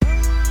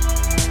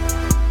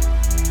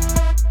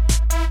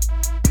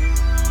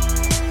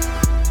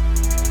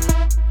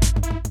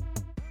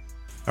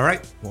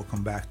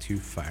welcome back to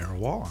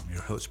Firewall. I'm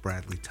your host,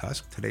 Bradley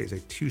Tusk. Today is a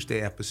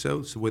Tuesday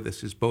episode, so with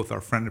us is both our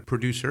friend and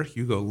producer,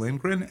 Hugo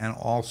Lindgren, and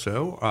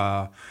also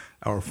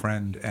our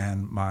friend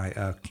and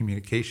my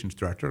communications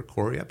director,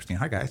 Corey Epstein.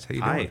 Hi, guys. How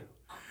you doing?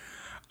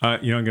 Hi.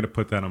 I'm going to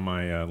put that on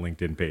my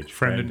LinkedIn page.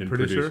 Friend and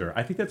producer.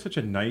 I think that's such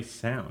a nice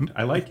sound.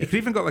 I like it. You could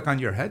even go like on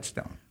your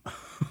headstone.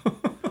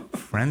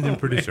 Friend and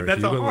producer. That's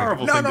Hugo a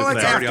horrible Lindgren. thing No, to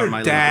it's say.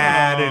 after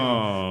dad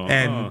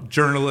and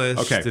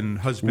journalist and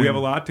husband. We have a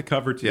lot to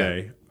cover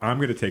today. Yeah. I'm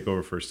going to take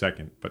over for a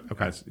second, but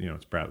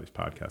it's Bradley's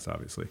podcast,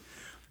 obviously.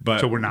 But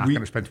so we're not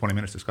going to spend 20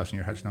 minutes discussing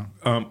your headstone?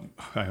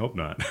 I hope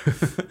not.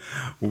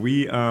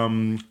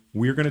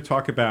 We're going to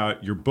talk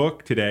about your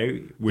book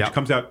today, which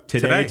comes out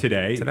today,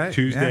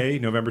 Tuesday,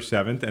 November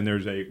 7th, and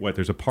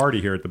there's a party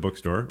here at the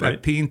bookstore, right?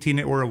 At P&T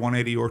Knitwear,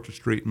 180 Orchard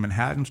Street in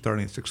Manhattan,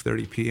 starting at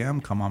 6:30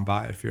 p.m. Come on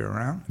by if you're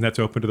around. And that's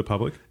open to the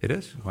public? It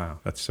is. Wow,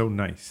 that's so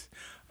nice.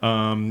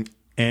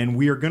 And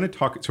we are going to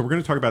talk. So we're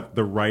going to talk about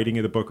the writing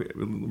of the book.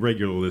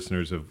 Regular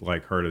listeners have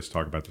heard us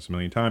talk about this a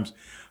million times,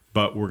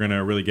 but we're going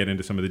to really get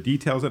into some of the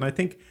details. And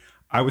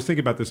I was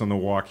thinking about this on the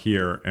walk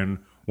here, and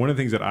one of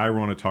the things that I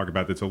want to talk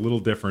about that's a little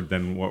different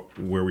than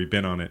where we've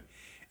been on it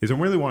is I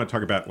really want to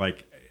talk about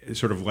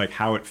sort of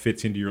how it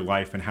fits into your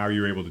life and how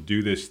you're able to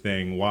do this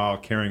thing while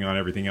carrying on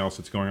everything else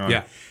that's going on.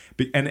 Yeah.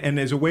 And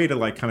as a way to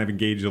kind of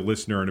engage the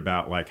listener and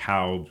about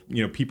how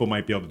people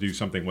might be able to do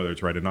something, whether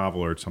it's write a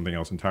novel or it's something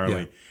else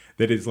entirely,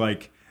 that is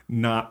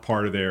not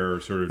part of their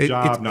sort of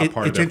job, not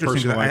part of their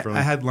personal life.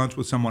 I had lunch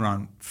with someone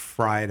on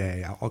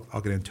Friday.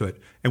 I'll get into it,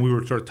 and we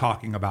were sort of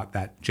talking about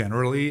that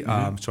generally.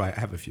 So I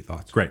have a few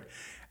thoughts. Great.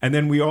 And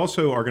then we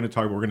also are going to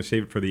talk. We're going to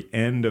save it for the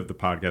end of the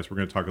podcast. We're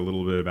going to talk a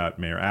little bit about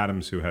Mayor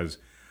Adams, who has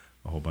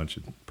a whole bunch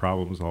of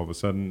problems all of a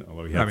sudden,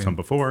 although he had some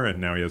before, and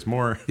now he has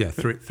more. Yeah,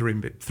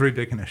 three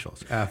big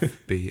initials,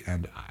 F, B,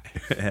 and I.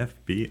 F,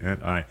 B,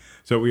 and I.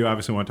 So we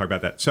obviously want to talk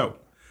about that. So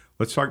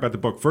let's talk about the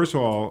book. First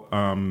of all,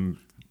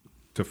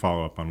 to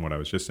follow up on what I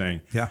was just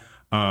saying. Yeah.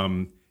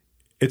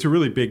 It's a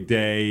really big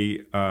day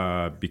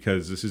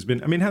because this has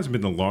been, it hasn't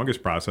been the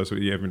longest process.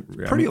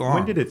 Pretty long.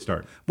 When did it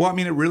start? Well,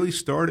 it really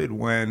started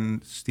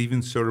when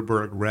Steven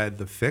Soderbergh read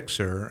The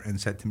Fixer and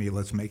said to me,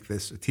 let's make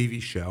this a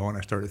TV show. And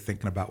I started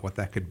thinking about what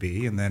that could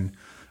be. And then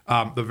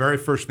the very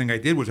first thing I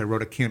did was I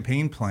wrote a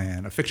campaign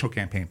plan, a fictional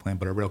campaign plan,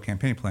 but a real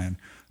campaign plan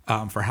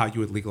for how you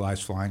would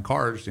legalize flying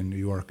cars in New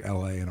York,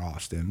 LA, and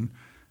Austin.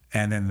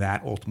 And then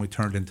that ultimately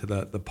turned into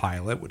the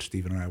pilot, which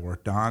Steven and I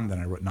worked on. Then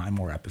I wrote 9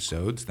 more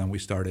episodes. Then we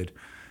started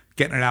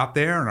getting it out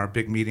there, and our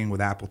big meeting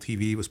with Apple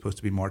TV was supposed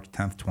to be March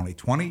 10th,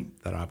 2020.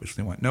 That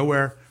obviously went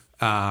nowhere.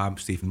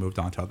 Stephen moved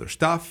on to other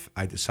stuff.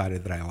 I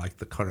decided that I liked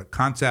the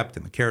concept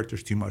and the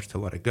characters too much to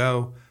let it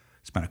go.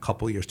 Spent a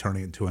couple of years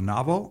turning it into a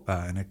novel,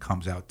 and it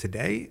comes out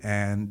today.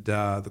 And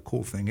the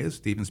cool thing is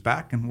Stephen's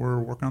back, and we're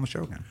working on the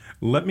show again.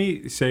 Let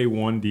me say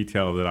one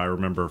detail that I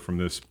remember from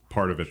this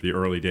part of it, the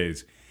early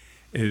days,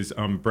 is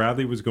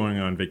Bradley was going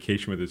on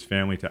vacation with his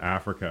family to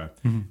Africa,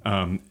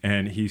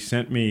 and he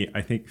sent me,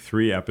 I think,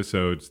 3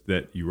 episodes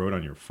that you wrote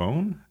on your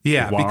phone.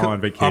 Yeah, while on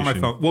vacation. On my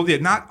phone. Well, yeah,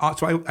 not.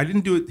 So I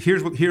didn't do it.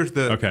 Here's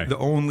the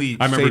only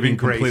I remember being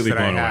grace completely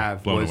that I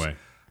have blown was away.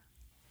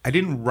 I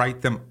didn't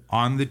write them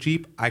on the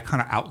Jeep. I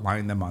kind of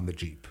outlined them on the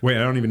Jeep. Wait,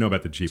 I don't even know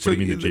about the Jeep. So what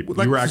do you mean the Jeep?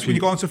 When you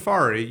go on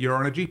safari, you're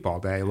on a Jeep all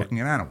day looking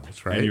at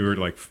animals, right? And you were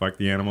like, "Fuck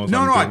the animals."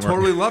 No, I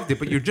totally loved it.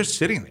 But you're just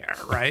sitting there,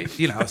 right?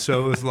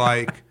 So it was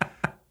like.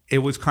 It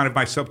was kind of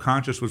my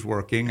subconscious was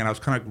working, and I was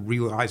kind of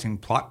realizing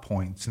plot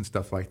points and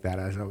stuff like that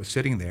as I was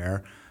sitting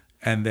there.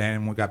 And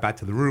then when we got back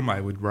to the room,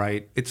 I would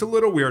write. It's a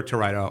little weird to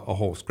write a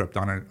whole script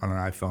on an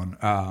iPhone.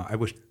 I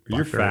wish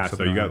you're fast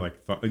though. You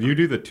got you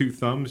do the 2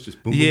 thumbs,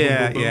 just boom. Yeah,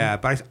 boom, boom, boom. yeah.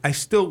 But I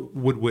still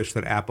would wish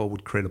that Apple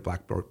would create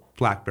a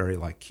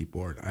BlackBerry-like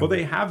keyboard.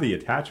 They have the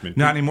attachment.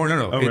 Not anymore.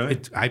 No. Oh, really?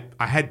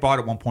 I had bought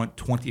at one point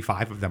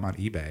 25 of them on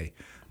eBay.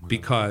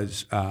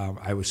 Because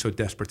I was so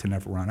desperate to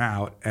never run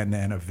out, and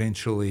then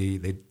eventually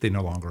they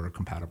no longer are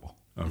compatible.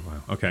 Oh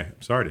wow! Okay,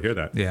 I'm sorry to hear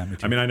that. Yeah, me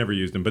too. I never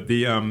used them, but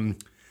the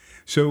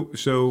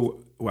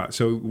wow.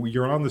 So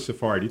you're on the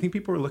safari. Do you think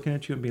people are looking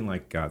at you and being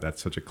like, "God,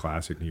 that's such a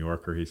classic New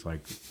Yorker. He's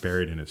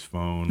buried in his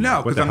phone."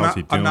 No, what the hell is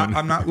he doing?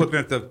 I'm not looking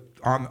at the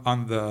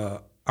on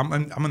the.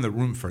 I'm in the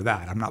room for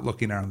that. I'm not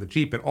looking out on the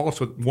Jeep. And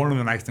also, one of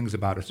the nice things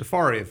about a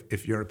safari,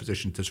 if you're in a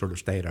position to sort of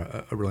stay at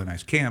a really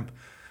nice camp.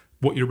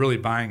 What you're really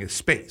buying is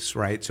space,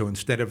 right? So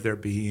instead of there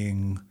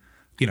being,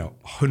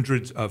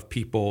 hundreds of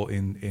people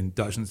in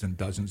dozens and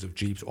dozens of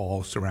Jeeps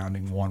all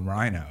surrounding one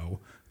rhino,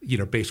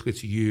 basically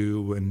it's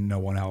you and no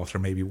one else, or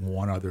maybe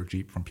one other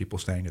Jeep from people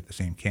staying at the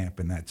same camp,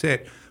 and that's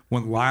it.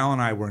 When Lyle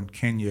and I were in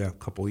Kenya a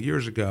couple of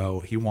years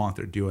ago, he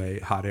wanted to do a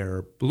hot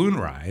air balloon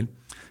ride,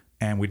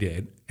 and we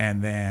did.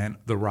 And then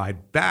the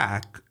ride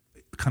back,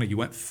 kind of you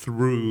went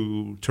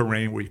through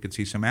terrain where you could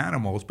see some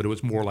animals, but it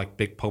was more like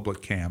big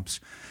public camps.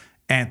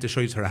 And to show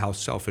you sort of how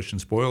selfish and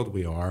spoiled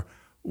we are,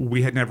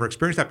 we had never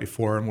experienced that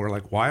before. And we're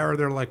like, why are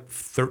there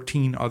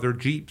 13 other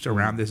Jeeps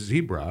around this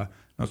zebra?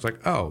 I was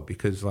like, oh,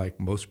 because like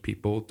most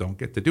people don't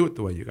get to do it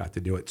the way you got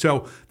to do it.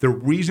 So the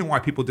reason why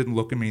people didn't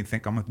look at me and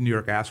think I'm a New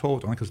York asshole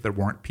is only because there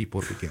weren't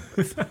people to begin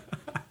with.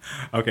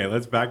 Okay,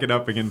 let's back it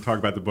up again and talk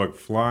about the book,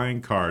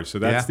 Flying Cars. So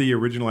that's the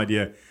original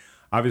idea.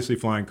 Obviously,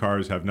 flying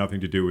cars have nothing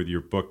to do with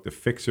your book, The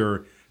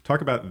Fixer. Talk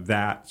about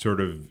that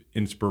sort of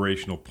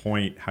inspirational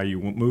point, how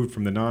you moved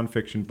from the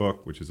nonfiction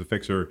book, which is The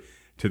Fixer,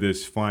 to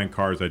this flying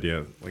cars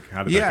idea. Like,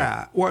 how did that go?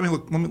 Yeah, well, I mean,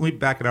 look, let me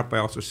back it up by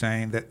also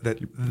saying that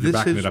You're this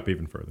backing is it up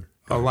even further.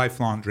 a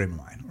lifelong dream of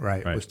mine,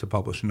 right? Was to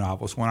publish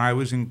novels. When I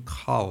was in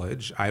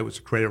college, I was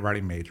a creative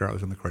writing major. I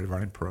was in the creative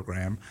writing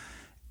program,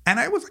 and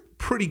I was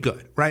pretty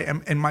good, right?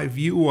 And my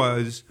view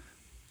was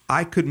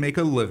I could make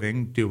a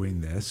living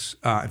doing this.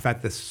 In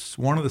fact,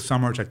 one of the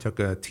summers I took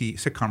a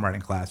sitcom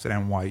writing class at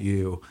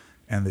NYU,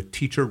 and the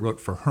teacher wrote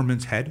for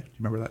Herman's Head. Do you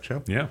remember that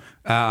show?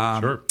 Yeah,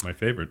 sure, my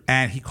favorite.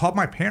 And he called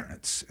my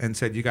parents and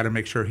said, you got to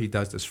make sure he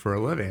does this for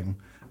a living.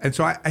 And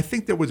so I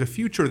think there was a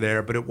future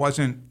there, but it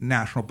wasn't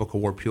National Book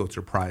Award,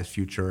 Pulitzer Prize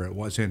future. It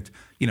wasn't,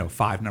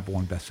 5 number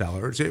one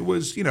bestsellers. It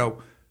was,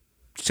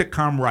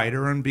 sitcom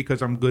writer, and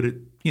because I'm good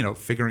at,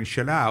 figuring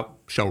shit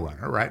out,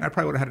 showrunner, right? And I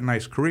probably would have had a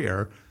nice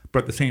career. But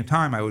at the same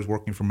time, I was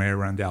working for Mayor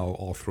Rendell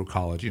all through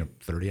college,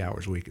 30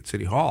 hours a week at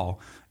City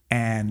Hall.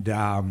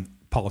 And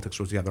politics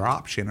was the other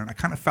option. And I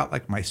kind of felt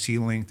like my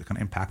ceiling to kind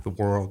of impact the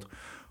world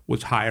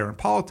was higher in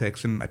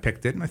politics. And I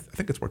picked it, and I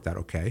think it's worked out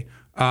okay.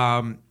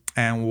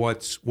 And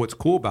what's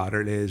cool about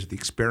it is the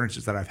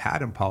experiences that I've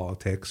had in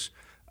politics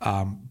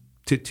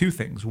to two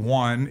things.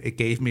 One, it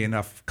gave me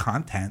enough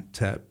content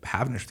to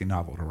have an interesting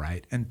novel to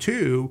write. And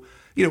two,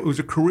 it was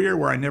a career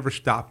where I never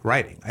stopped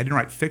writing. I didn't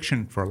write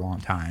fiction for a long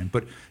time,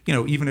 but,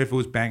 even if it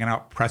was banging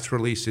out press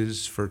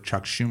releases for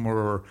Chuck Schumer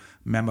or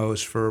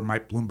memos for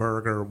Mike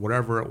Bloomberg or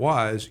whatever it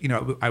was,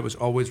 I was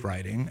always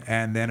writing.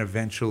 And then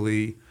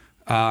eventually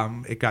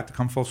it got to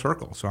come full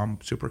circle. So I'm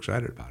super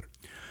excited about it.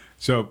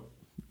 So,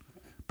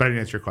 but I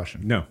didn't answer your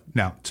question. No.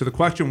 So the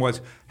question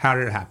was, how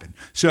did it happen?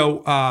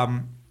 So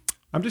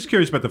I'm just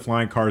curious about the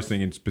flying cars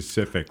thing in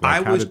specific.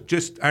 Like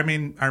I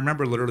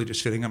remember literally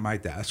just sitting at my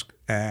desk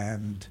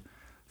and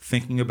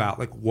thinking about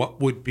like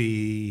what would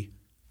be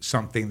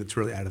something that's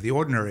really out of the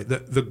ordinary.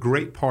 The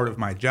great part of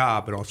my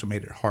job, but also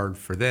made it hard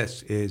for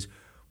this, is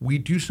we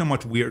do so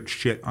much weird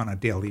shit on a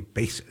daily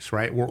basis,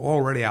 right? We're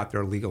already out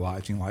there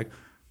legalizing like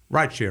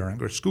ride sharing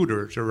or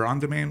scooters or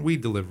on-demand weed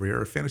delivery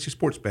or fantasy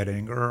sports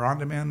betting or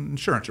on-demand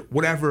insurance or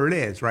whatever it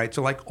is, right?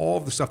 So like all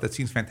of the stuff that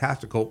seems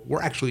fantastical,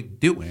 we're actually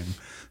doing.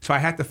 So I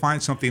had to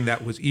find something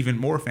that was even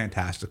more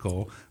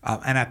fantastical.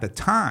 And at the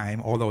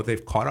time, although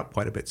they've caught up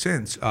quite a bit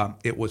since,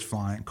 it was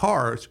flying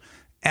cars.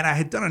 And I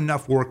had done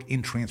enough work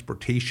in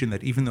transportation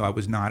that even though I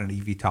was not an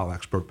eVTOL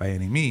expert by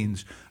any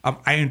means,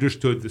 I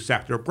understood the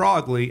sector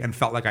broadly and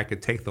felt like I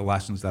could take the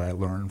lessons that I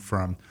learned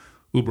from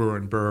Uber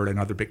and Bird and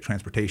other big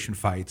transportation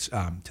fights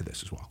to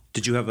this as well.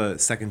 Did you have a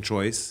second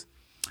choice?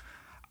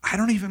 I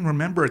don't even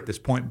remember at this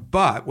point,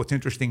 but what's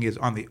interesting is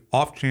on the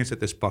off chance that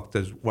this book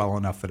does well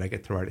enough that I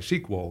get to write a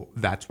sequel,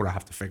 that's what I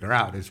have to figure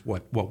out is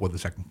what will the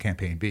second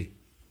campaign be?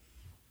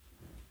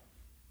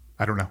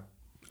 I don't know.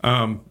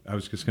 I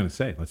was just going to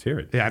say, let's hear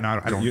it. Yeah,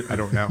 no, I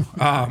don't know.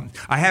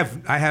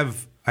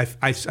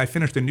 I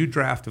finished a new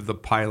draft of the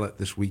pilot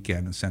this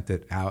weekend and sent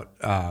it out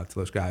to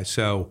those guys.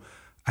 So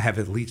I have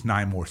at least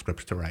 9 more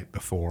scripts to write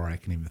before I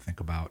can even think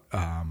about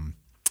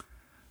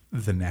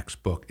the next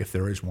book, if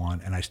there is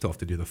one, and I still have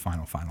to do the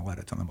final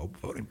edits on the mobile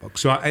voting book.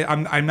 So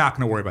I'm not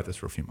going to worry about this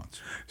for a few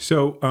months.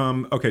 So,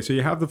 so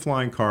you have the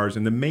flying cars,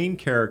 and the main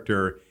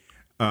character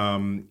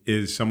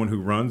is someone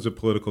who runs a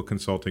political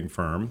consulting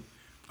firm.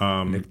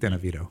 Nick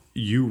DeNavito.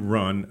 You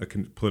run a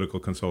political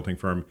consulting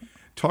firm.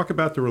 Talk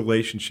about the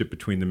relationship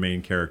between the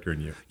main character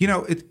and you.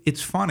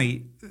 It's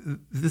funny.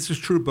 This is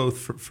true both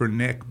for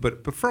Nick,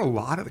 but for a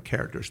lot of the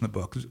characters in the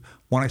book. 'Cause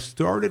when I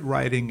started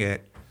writing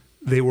it,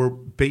 they were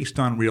based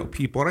on real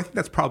people. And I think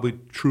that's probably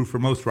true for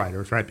most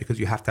writers, right? Because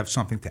you have to have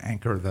something to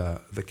anchor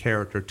the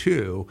character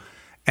to.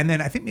 And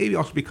then I think maybe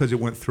also because it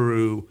went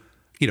through,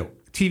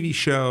 TV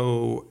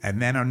show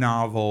and then a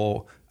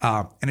novel,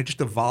 and it just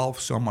evolved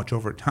so much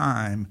over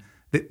time.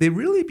 They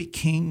really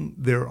became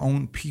their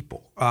own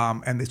people.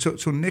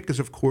 So Nick is,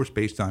 of course,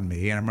 based on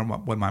me. And I remember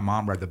when my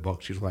mom read the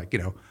book, she was like,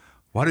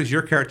 why does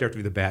your character have to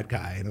be the bad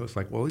guy? And it was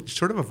like, well, it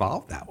sort of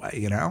evolved that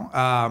way,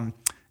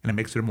 and it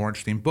makes it a more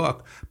interesting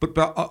book. But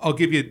I'll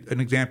give you an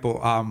example.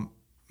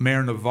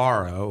 Mayor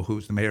Navarro,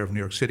 who's the mayor of New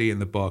York City in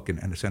the book and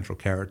a central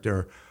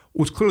character,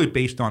 was clearly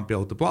based on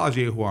Bill de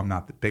Blasio, who I'm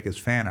not the biggest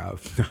fan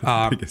of.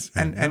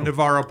 And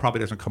Navarro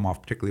probably doesn't come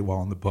off particularly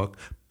well in the book.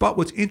 But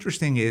what's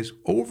interesting is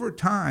over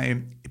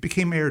time, it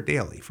became Mayor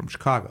Daley from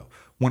Chicago.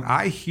 When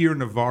I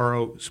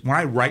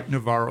write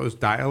Navarro's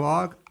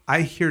dialogue,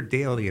 I hear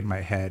Daley in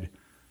my head,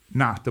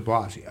 not de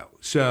Blasio.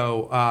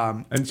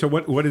 So, so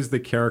what is the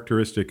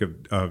characteristic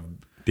of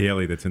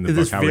Daley that's in the book?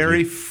 This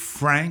very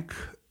frank,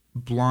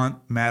 blunt,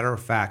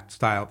 matter-of-fact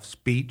style of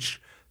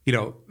speech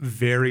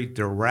very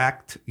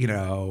direct,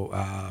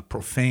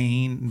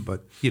 profane,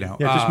 but, Yeah,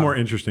 just more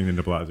interesting than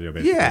de Blasio,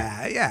 basically.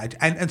 Yeah,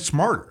 and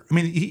smarter. I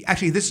mean,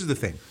 this is the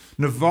thing.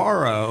 De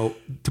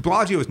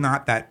Blasio is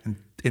not that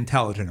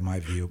intelligent, in my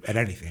view, at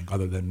anything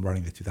other than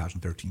running the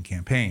 2013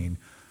 campaign.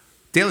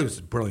 Daley was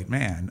a brilliant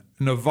man.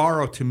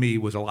 Navarro, to me,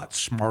 was a lot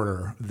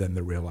smarter than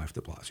the real-life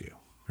de Blasio.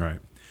 Right.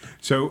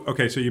 So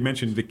you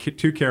mentioned the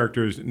two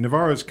characters.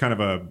 Navarro is kind of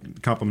a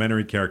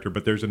complementary character,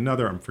 but there's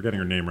another, I'm forgetting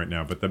her name right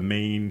now, but the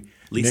main...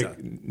 Lisa.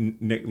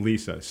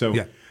 Lisa. So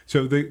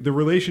the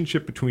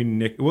relationship between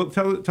Nick... Well,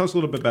 tell us a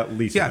little bit about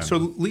Lisa. Yeah, then. so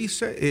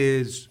Lisa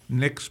is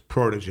Nick's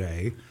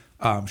protege.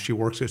 She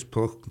works at a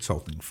political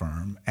consulting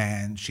firm,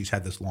 and she's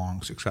had this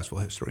long, successful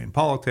history in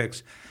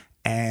politics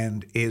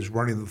and is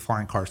running the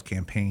Flying Cars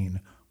campaign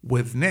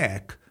with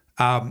Nick.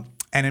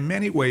 And in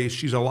many ways,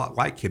 she's a lot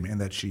like him in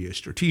that she is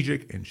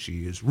strategic and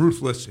she is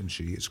ruthless and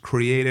she is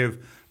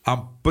creative,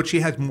 but she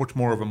has much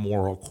more of a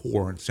moral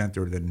core and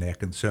center than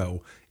Nick. And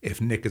so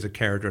if Nick is a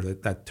character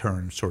that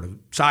turns sort of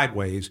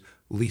sideways,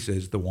 Lisa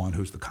is the one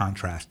who's the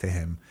contrast to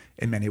him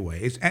in many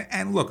ways.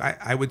 And look,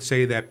 I would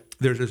say that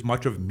there's as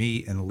much of me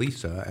in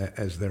Lisa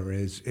as there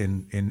is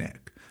in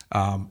Nick.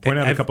 Point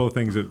out a couple of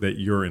things that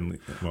you're in.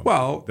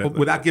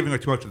 Without giving her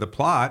too much of the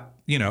plot,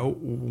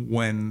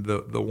 when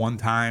the one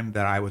time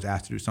that I was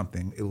asked to do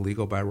something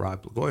illegal by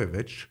Rod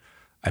Blagojevich,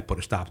 I put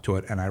a stop to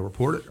it and I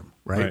reported him,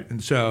 right?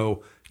 And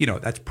so,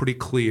 that's pretty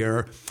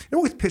clear. It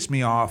always pissed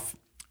me off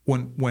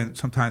when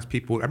sometimes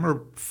people, I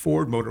remember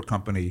Ford Motor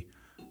Company,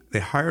 they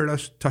hired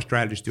us, Tough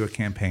Strategies, to do a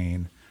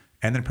campaign,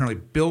 and then apparently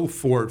Bill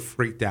Ford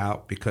freaked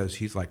out because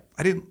he's like,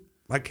 I didn't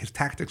like his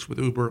tactics with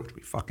Uber, which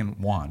we fucking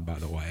won, by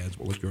the way, as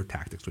well as your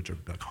tactics, which are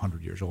like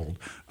 100 years old.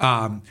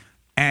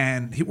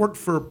 And he worked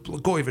for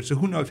Blagojevich, so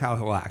who knows how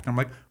he'll act? And I'm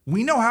like,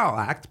 we know how he'll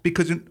act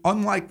because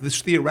unlike this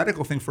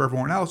theoretical thing for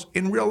everyone else,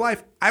 in real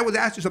life, I was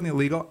asked to do something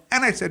illegal,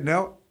 and I said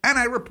no, and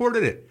I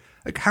reported it.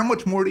 Like, how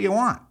much more do you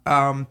want?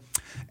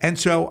 And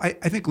so I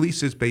think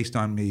Lisa's based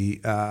on me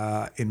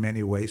in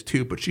many ways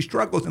too, but she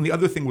struggles. And the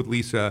other thing with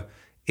Lisa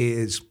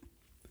is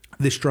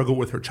this struggle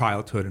with her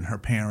childhood and her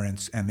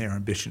parents and their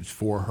ambitions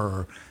for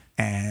her.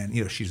 And,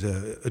 she's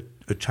a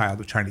child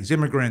of Chinese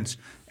immigrants,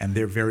 and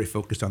they're very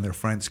focused on their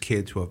friends'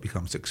 kids who have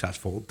become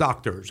successful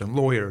doctors and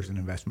lawyers and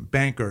investment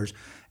bankers.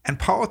 And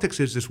politics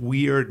is this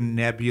weird,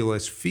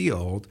 nebulous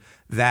field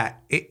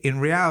that in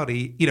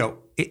reality,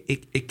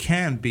 it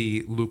can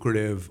be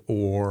lucrative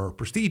or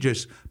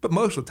prestigious, but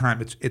most of the time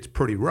it's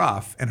pretty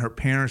rough. And her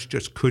parents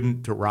just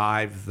couldn't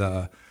derive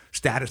the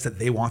status that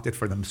they wanted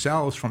for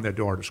themselves from their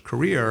daughter's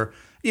career.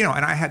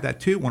 And I had that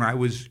too when I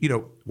was,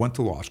 went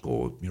to law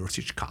school,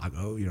 University of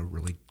Chicago,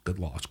 really good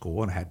law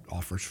school, and I had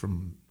offers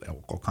from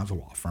all kinds of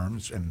law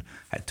firms and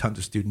had tons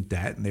of student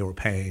debt, and they were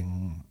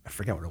paying, I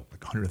forget what it was, like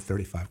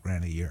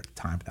 $135,000 a year at the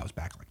time, but that was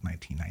back in like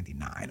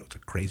 1999. It was a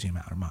crazy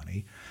amount of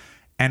money.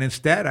 And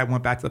instead, I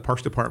went back to the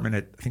Parks Department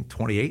at, I think,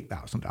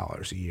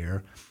 $28,000 a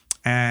year.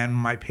 And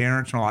my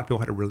parents and a lot of people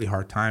had a really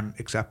hard time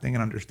accepting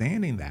and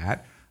understanding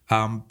that.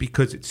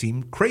 Because it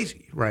seemed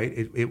crazy, right?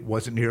 It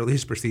wasn't nearly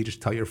as prestigious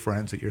to tell your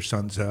friends that your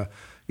son's a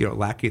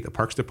lackey at the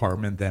Parks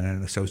Department than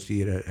an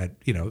associate at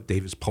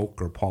Davis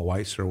Polk or Paul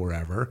Weiss or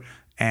wherever.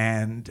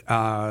 And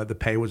the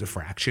pay was a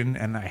fraction,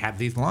 and I had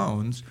these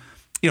loans.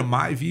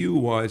 My view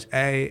was,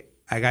 A,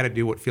 I got to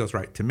do what feels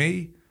right to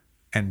me,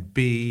 and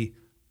B,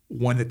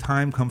 when the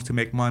time comes to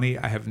make money,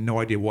 I have no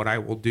idea what I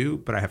will do,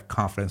 but I have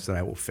confidence that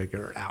I will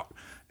figure it out.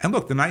 And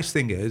look, the nice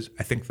thing is,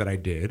 I think that I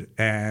did.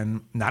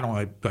 And not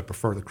only do I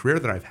prefer the career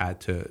that I've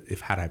had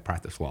had I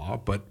practiced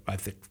law, but I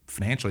think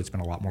financially it's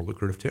been a lot more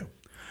lucrative too.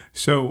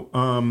 So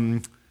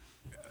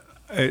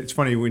it's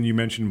funny when you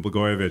mentioned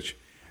Blagojevich.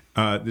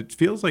 It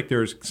feels like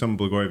there's some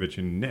Blagojevich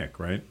in Nick,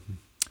 right?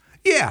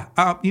 Yeah.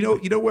 You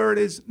know where it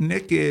is?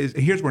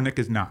 Here's where Nick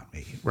is not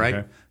me, right?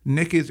 Okay.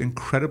 Nick is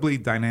incredibly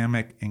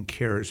dynamic and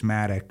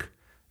charismatic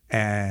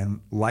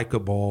and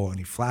likable, and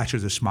he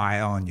flashes a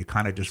smile, and you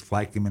kind of just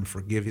like him and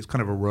forgive. He's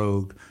kind of a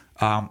rogue.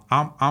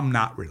 I'm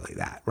not really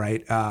that,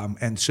 right?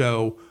 And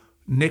so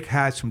Nick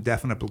has some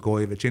definite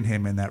Blagojevich in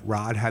him, and that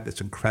Rod had this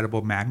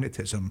incredible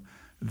magnetism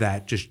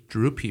that just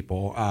drew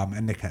people,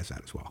 and Nick has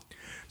that as well.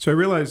 So I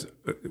realize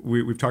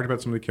we've talked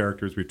about some of the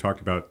characters, we've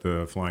talked about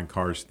the flying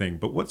cars thing,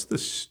 but what's the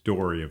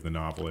story of the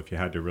novel if you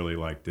had to really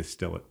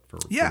distill it for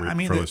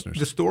listeners?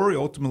 The story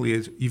ultimately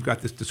is you've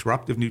got this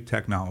disruptive new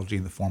technology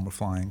in the form of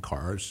flying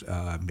cars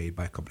made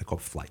by a company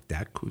called Flight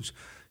Deck, whose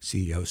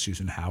CEO,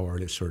 Susan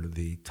Howard, is sort of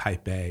the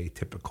type A,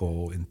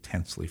 typical,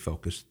 intensely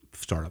focused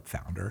startup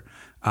founder.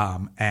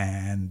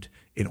 And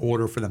in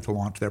order for them to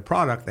launch their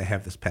product, they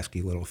have this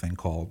pesky little thing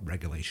called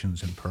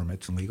regulations and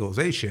permits and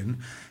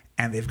legalization.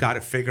 And they've got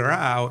to figure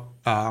out,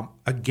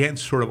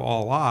 against sort of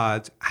all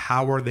odds,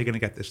 how are they going to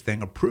get this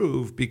thing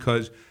approved?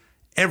 Because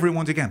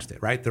everyone's against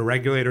it, right? The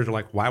regulators are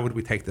like, why would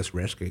we take this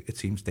risk? It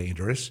seems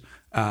dangerous.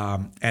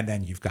 And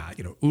then you've got,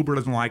 Uber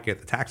doesn't like it.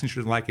 The taxi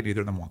industry doesn't like it.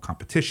 Neither of them want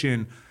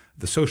competition.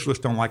 The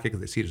socialists don't like it because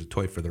they see it as a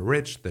toy for the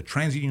rich. The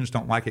trans unions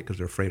don't like it because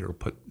they're afraid it'll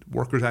put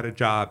workers out of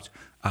jobs.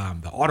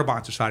 The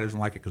Audubon Society doesn't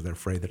like it because they're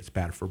afraid that it's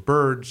bad for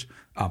birds.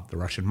 The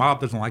Russian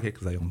mob doesn't like it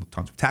because they own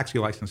tons of taxi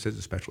licenses,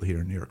 especially here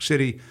in New York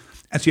City.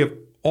 And so you have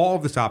all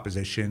of this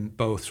opposition,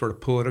 both sort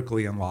of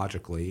politically and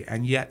logically.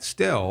 And yet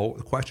still,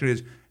 the question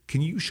is,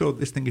 can you show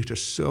this thing is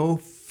just so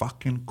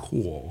fucking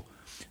cool,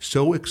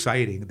 so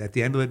exciting that at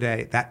the end of the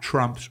day, that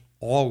trumps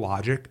all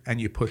logic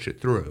and you push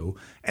it through?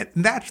 And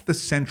that's the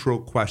central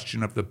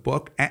question of the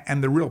book.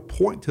 And the real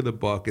point to the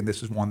book, and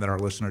this is one that our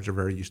listeners are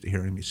very used to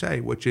hearing me say,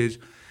 which is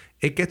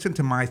it gets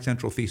into my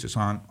central thesis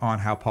on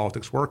how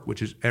politics work,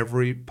 which is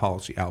every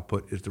policy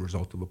output is the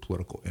result of a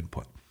political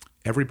input.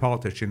 Every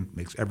politician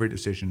makes every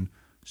decision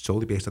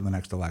solely based on the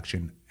next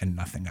election and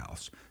nothing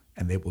else.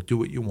 And they will do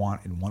what you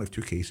want in one of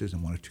two cases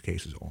and one of two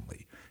cases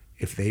only.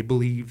 If they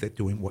believe that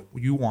doing what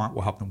you want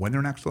will help them win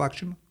their next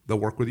election, they'll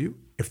work with you.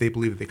 If they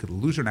believe that they could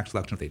lose their next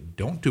election if they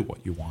don't do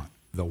what you want,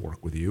 they'll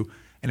work with you.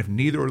 And if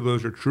neither of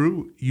those are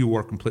true, you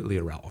are completely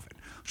irrelevant.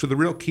 So the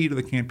real key to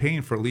the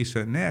campaign for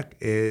Lisa and Nick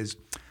is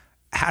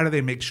how do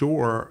they make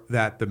sure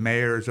that the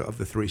mayors of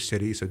the three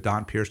cities, so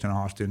Don Pierce in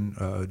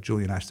Austin,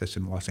 Julian Estes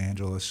in Los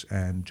Angeles,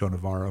 and Joe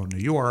Navarro in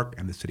New York,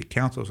 and the city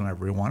councils and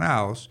everyone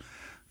else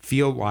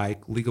feel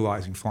like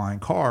legalizing flying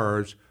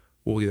cars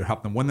will either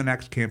help them win the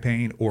next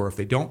campaign, or if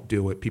they don't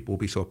do it, people will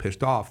be so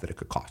pissed off that it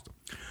could cost them.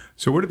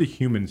 So what are the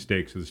human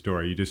stakes of the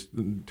story? You just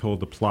told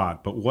the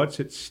plot, but what's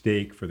at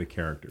stake for the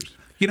characters?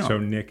 So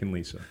Nick and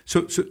Lisa.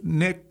 So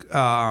Nick,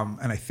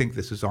 and I think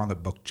this is on the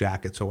book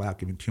jacket, so without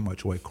giving too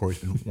much away, Corey's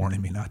been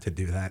warning me not to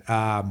do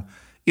that.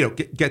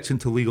 Gets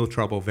into legal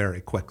trouble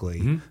very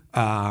quickly,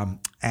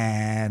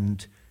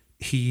 and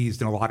he's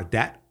in a lot of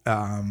debt.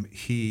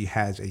 He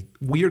has a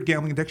weird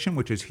gambling addiction,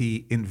 which is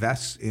he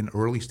invests in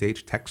early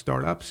stage tech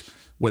startups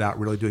without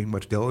really doing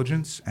much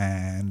diligence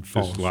and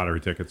falls just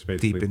lottery tickets,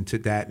 basically, deep into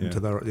debt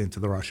into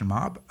the Russian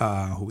mob,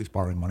 who he's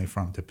borrowing money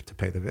from to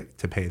pay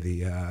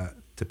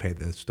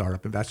the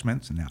startup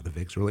investments, and now the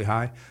VIG's really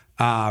high.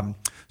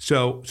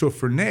 So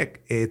for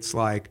Nick, it's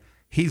like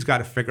he's got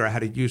to figure out how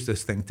to use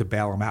this thing to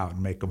bail him out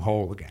and make him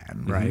whole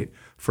again, right?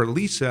 For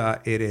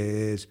Lisa,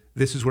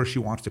 this is where she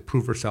wants to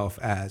prove herself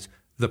as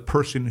the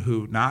person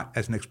who, not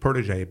as Nick's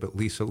protege, but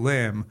Lisa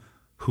Lim,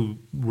 who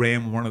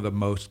ran one of the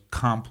most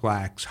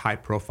complex,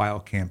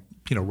 high-profile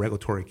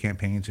regulatory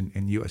campaigns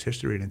in U.S.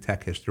 history and in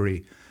tech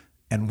history,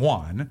 and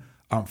won.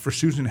 For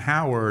Susan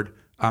Howard,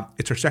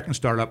 it's her second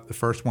startup. The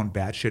first one,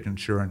 Bad Shit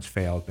Insurance,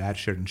 failed. Bad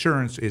Shit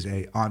Insurance is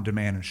a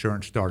on-demand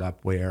insurance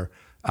startup where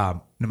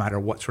no matter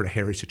what sort of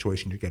hairy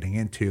situation you're getting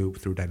into,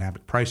 through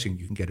dynamic pricing,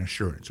 you can get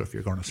insurance. So if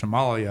you're going to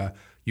Somalia,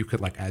 you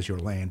could, as you're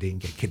landing,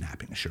 get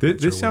kidnapping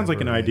insurance. This sounds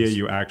like an idea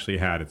you actually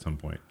had at some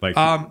point.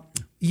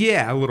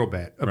 Yeah, a little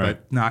bit, right.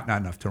 But not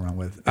enough to run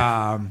with.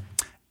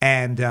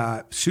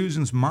 And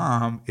Susan's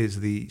mom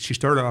she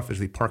started off as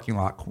the parking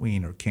lot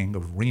queen or king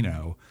of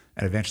Reno,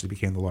 and eventually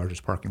became the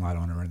largest parking lot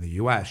owner in the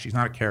U.S. She's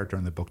not a character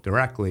in the book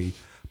directly,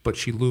 but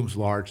she looms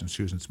large in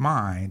Susan's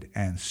mind.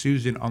 And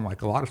Susan,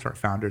 unlike a lot of startup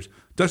founders,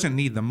 doesn't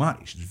need the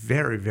money. She's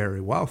very, very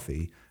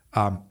wealthy,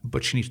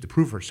 but she needs to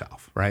prove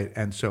herself, right?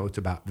 And so it's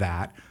about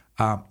that.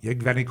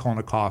 Yevgeny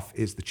Kolnikov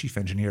is the chief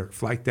engineer at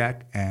Flight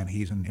Deck, and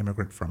he's an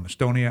immigrant from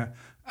Estonia.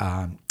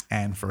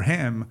 And for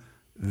him,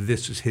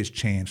 this is his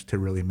chance to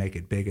really make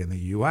it big in the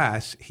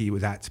U.S. He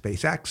was at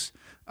SpaceX,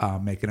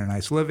 making a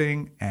nice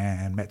living,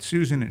 and met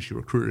Susan, and she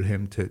recruited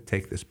him to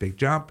take this big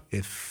jump.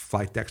 If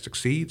Flight Deck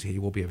succeeds, he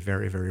will be a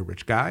very, very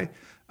rich guy.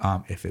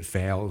 If it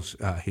fails,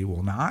 he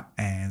will not,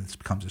 and this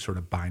becomes a sort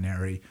of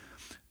binary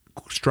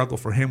struggle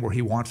for him where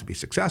he wants to be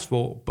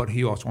successful, but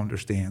he also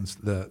understands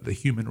the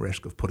human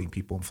risk of putting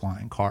people in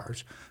flying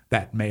cars.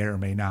 That may or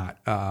may not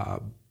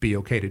be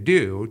okay to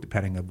do,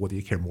 depending on whether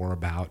you care more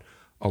about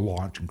a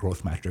launch and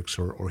growth metrics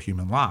or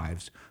human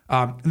lives.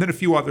 And then a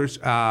few others.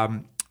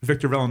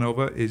 Victor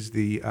Villanova is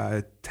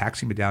the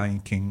taxi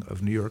medallion king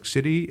of New York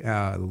City,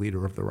 the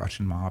leader of the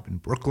Russian mob in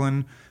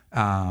Brooklyn,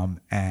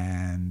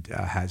 and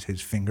has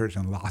his fingers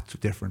in lots of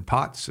different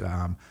pots,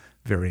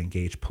 very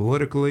engaged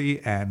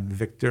politically. And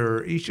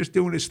Victor, he's just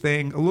doing his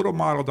thing, a little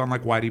modeled on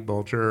Whitey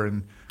Bulger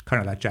and kind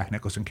of that Jack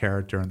Nicholson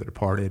character in The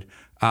Departed.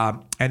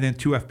 And then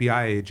two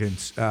FBI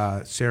agents,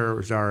 Sarah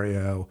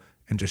Rosario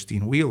and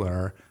Justine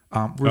Wheeler.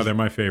 They're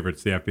my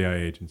favorites, the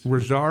FBI agents.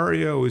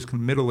 Rosario is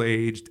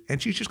middle-aged,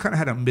 and she's just kind of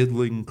had a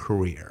middling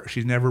career.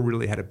 She's never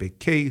really had a big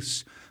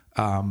case,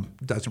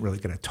 doesn't really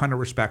get a ton of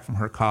respect from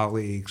her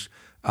colleagues.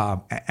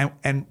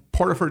 And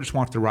part of her just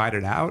wants to ride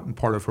it out, and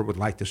part of her would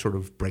like to sort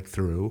of break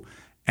through.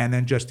 And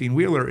then Justine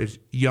Wheeler is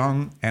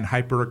young and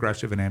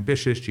hyper-aggressive and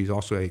ambitious. She's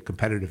also a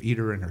competitive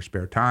eater in her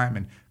spare time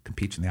and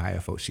competes in the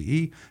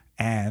IFOCE.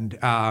 And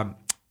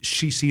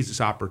she sees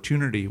this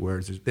opportunity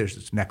where there's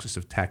this nexus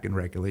of tech and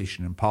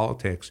regulation and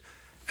politics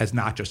as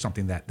not just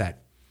something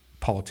that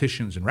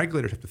politicians and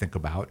regulators have to think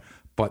about,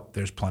 but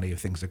there's plenty of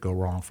things that go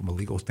wrong from a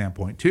legal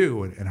standpoint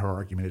too. And her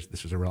argument is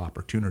this is a real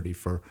opportunity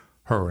for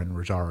her and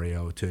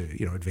Rosario to,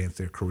 advance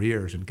their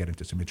careers and get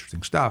into some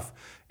interesting stuff.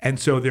 And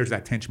so there's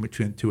that tension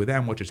between the two of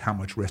them, which is how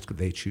much risk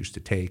they choose to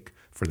take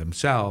for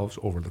themselves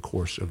over the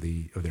course of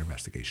their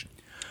investigation.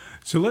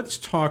 So let's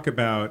talk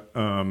about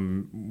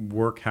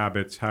work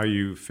habits, how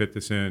you fit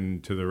this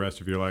into the rest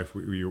of your life.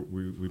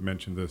 We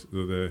mentioned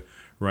the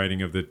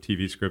writing of the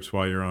TV scripts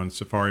while you're on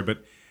safari,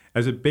 but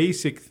as a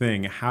basic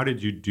thing, how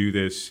did you do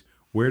this?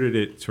 Where did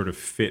it sort of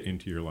fit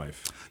into your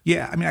life?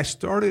 Yeah, I mean, I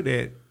started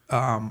it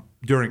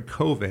during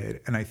COVID,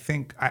 and I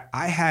think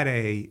I had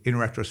in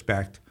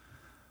retrospect,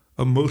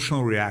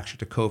 emotional reaction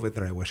to COVID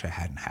that I wish I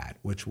hadn't had,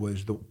 which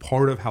was the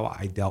part of how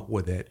I dealt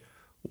with it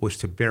was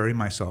to bury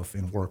myself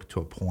in work to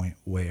a point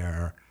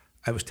where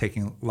I was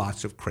taking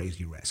lots of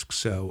crazy risks.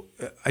 So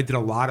I did a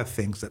lot of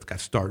things that got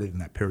started in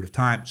that period of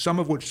time, some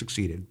of which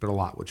succeeded, but a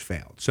lot which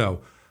failed.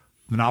 So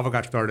the novel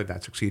got started,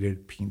 that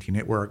succeeded. P&T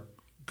Network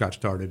got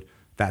started,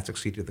 that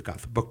succeeded. The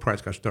Gotham Book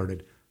Prize got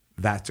started,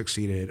 that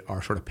succeeded.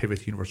 Our sort of pivot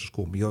to Universal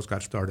School Meals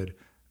got started,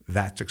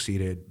 that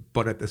succeeded.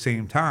 But at the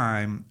same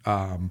time,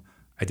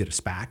 I did a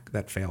SPAC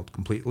that failed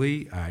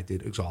completely. I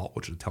did Exalt,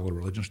 which is a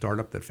tele-religion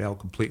startup that failed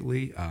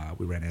completely.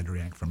 We ran Andrew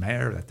Yang for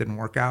mayor. That didn't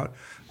work out.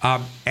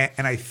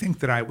 And I think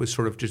that I was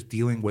sort of just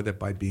dealing with it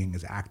by being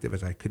as active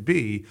as I could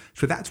be.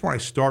 So that's where I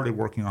started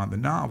working on the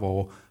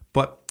novel.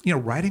 But,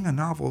 writing a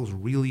novel is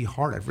really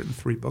hard. I've written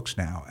 3 books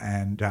now,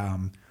 and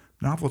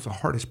novel's the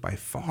hardest by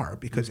far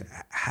because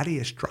how do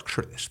you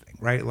structure this thing,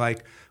 right?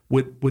 Like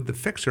with The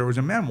Fixer, it was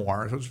a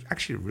memoir, so it was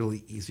actually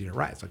really easy to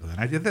write. It's like, then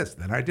I did this,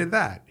 then I did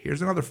that.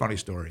 Here's another funny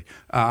story.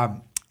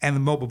 And the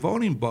mobile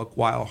voting book,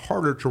 while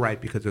harder to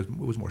write because it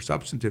was more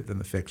substantive than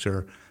The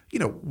Fixer,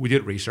 we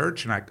did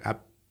research, and I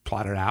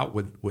plotted out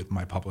with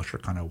my publisher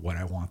kind of what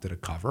I wanted to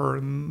cover,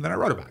 and then I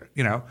wrote about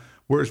it,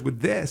 Whereas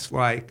with this,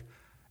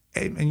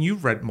 and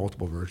you've read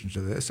multiple versions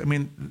of this. I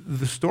mean,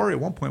 the story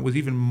at one point was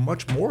even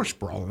much more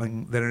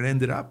sprawling than it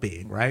ended up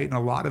being, right? And a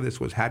lot of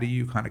this was how do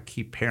you kind of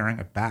keep paring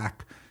it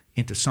back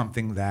into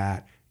something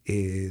that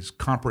is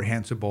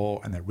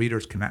comprehensible and that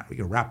readers can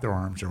wrap their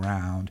arms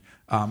around,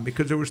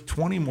 because there was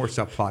 20 more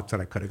subplots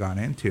that I could have gone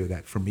into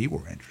that for me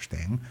were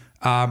interesting.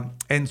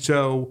 And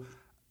so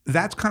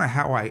that's kind of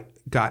how I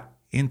got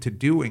into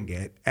doing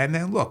it. And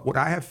then look, what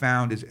I have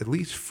found is, at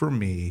least for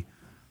me,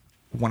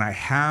 when I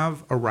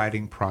have a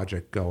writing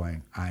project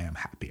going, I am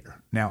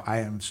happier. Now, I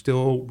am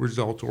still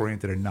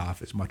results-oriented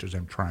enough, as much as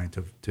I'm trying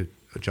to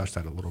adjust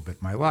that a little bit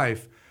in my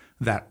life,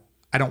 that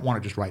I don't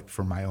want to just write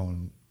for my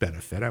own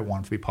benefit. I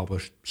want it to be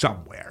published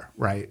somewhere,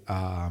 right?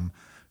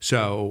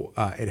 So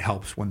it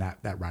helps when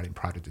that writing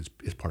project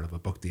is part of a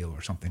book deal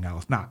or something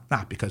else,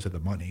 not because of the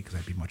money, because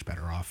I'd be much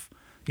better off,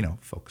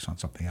 focus on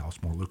something else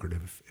more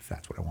lucrative if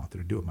that's what I wanted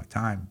to do with my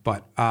time.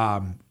 But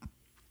I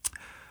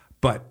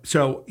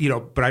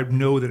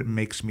know that it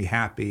makes me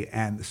happy,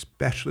 and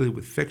especially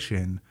with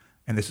fiction,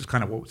 and this is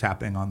kind of what was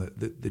happening on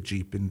the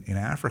Jeep in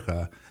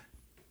Africa,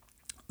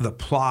 the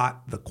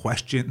plot, the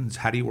questions,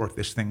 how do you work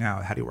this thing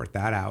out, how do you work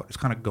that out, it's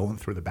kind of going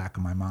through the back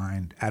of my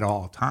mind at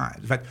all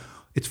times. In fact,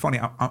 it's funny,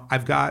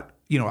 I've got,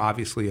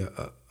 obviously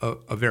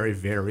a very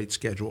varied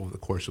schedule over the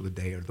course of the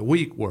day or the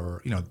week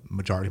where, the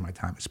majority of my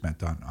time is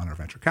spent on our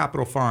venture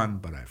capital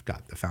fund, but I've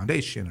got the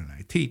foundation, and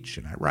I teach,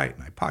 and I write,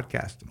 and I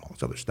podcast, and all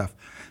this other stuff.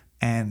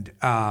 And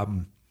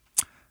I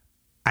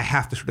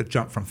have to sort of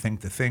jump from thing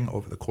to thing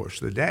over the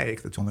course of the day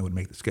because it's only would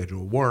make the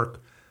schedule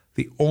work.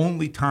 The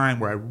only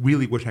time where I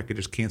really wish I could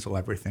just cancel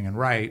everything and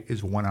write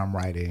is when I'm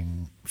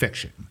writing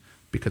fiction,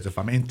 because if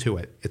I'm into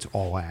it, it's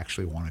all I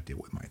actually want to do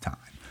with my time.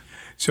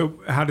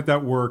 So how did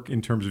that work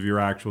in terms of your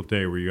actual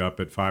day? Were you up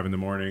at 5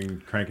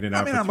 a.m, cranking it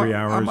out for 3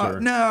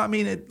 hours? No, I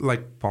mean, it,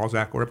 like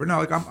Balzac or whatever. No,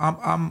 like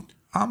I'm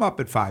up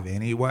at 5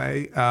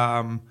 anyway.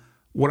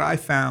 What I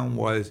found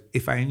was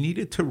if I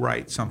needed to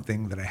write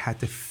something that I had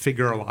to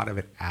figure a lot of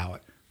it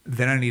out,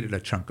 then I needed a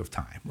chunk of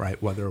time,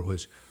 right? Whether it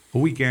was a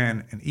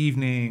weekend, an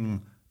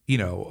evening,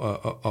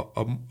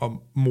 a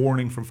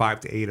morning from 5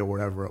 to 8 or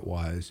whatever it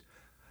was.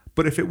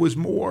 But if it was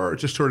more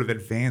just sort of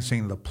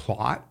advancing the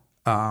plot,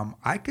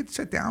 I could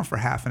sit down for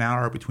half an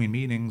hour between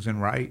meetings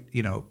and write,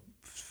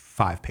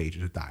 5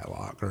 pages of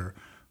dialogue or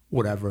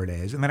whatever it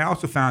is. And then I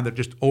also found that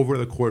just over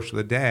the course of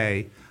the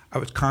day, I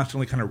was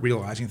constantly kind of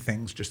realizing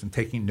things just in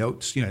taking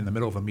notes, in the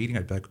middle of a meeting.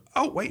 I'd be like,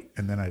 oh, wait.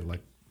 And then I'd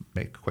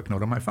make a quick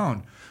note on my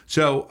phone.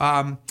 So,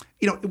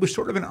 it was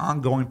sort of an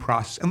ongoing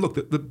process. And look,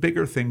 the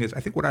bigger thing is,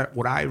 I think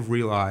what I've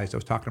realized, I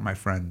was talking to my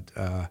friend,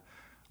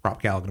 Rob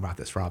Galligan about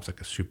this. Rob's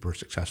like a super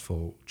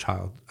successful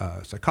child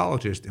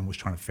psychologist and was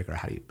trying to figure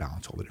out how do you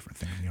balance all the different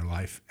things in your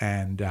life.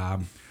 And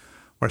what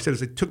I said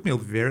is it took me a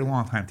very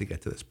long time to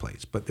get to this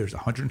place, but there's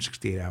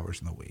 168 hours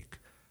in the week.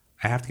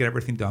 I have to get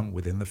everything done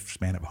within the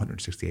span of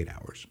 168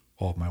 hours.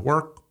 All of my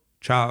work,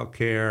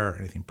 childcare,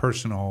 anything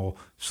personal,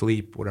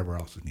 sleep, whatever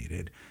else is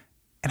needed.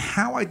 And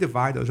how I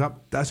divide those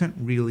up doesn't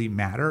really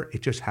matter.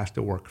 It just has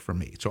to work for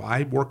me. So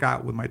I work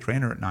out with my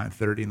trainer at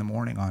 9:30 in the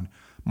morning on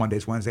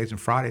Mondays, Wednesdays,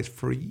 and Fridays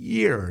for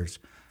years.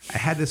 I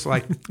had this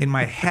in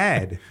my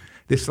head,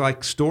 this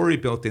story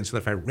built in so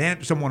that if I ran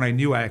into someone I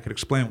knew, I could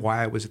explain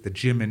why I was at the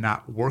gym and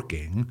not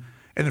working.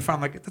 And then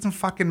finally, like, it doesn't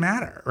fucking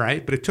matter,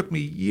 right? But it took me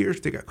years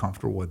to get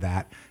comfortable with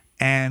that.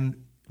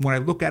 And when I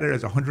look at it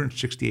as a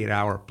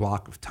 168-hour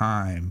block of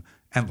time,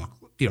 and look,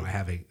 I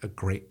have a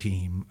great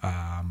team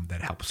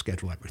that helps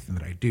schedule everything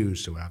that I do.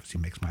 So it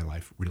obviously makes my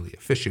life really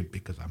efficient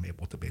because I'm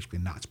able to basically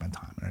not spend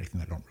time on anything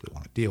that I don't really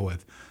want to deal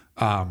with.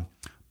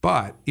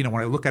 But when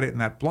I look at it in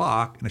that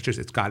block, and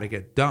it's got to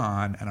get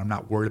done, and I'm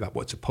not worried about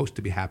what's supposed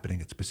to be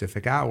happening at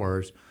specific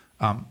hours,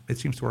 it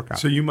seems to work out.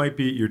 So you might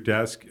be at your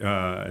desk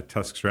at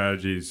Tusk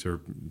Strategies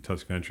or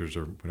Tusk Ventures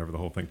or whatever the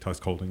whole thing,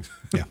 Tusk Holdings,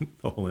 yeah.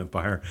 The whole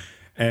empire,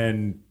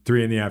 and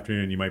 3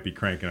 PM you might be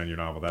cranking on your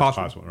novel. That's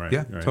possible, right?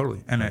 Yeah, right.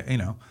 Totally.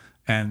 And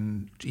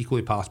and it's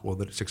equally possible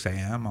that at 6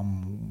 a.m.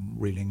 I'm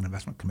reading an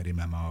investment committee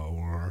memo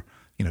or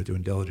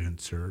doing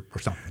diligence or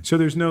something. So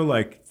there's no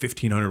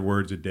 1,500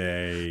 words a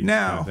day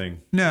kind of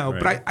thing? No,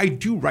 right. But I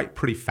do write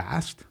pretty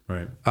fast.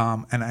 Right.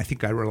 And I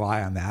think I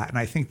rely on that. And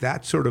I think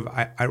that sort of,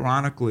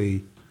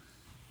 ironically,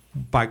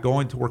 by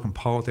going to work in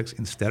politics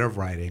instead of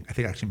writing, I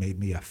think it actually made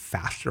me a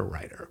faster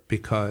writer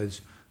because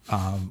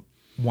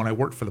when I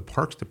worked for the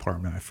Parks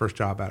Department, my first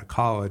job out of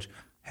college,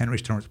 Henry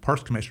Stern was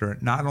Parks Commissioner.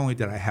 Not only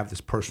did I have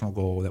this personal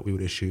goal that we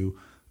would issue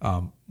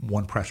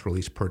one press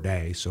release per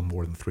day, so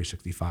more than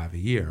 365 a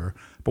year,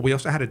 but we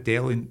also had a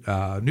daily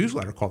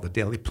newsletter called the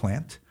Daily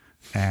Plant,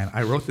 and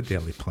I wrote the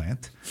Daily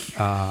Plant.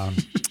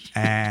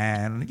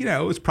 And,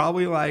 it was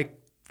probably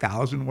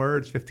 1,000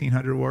 words,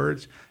 1,500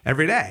 words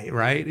every day,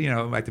 right?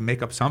 I had to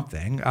make up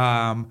something.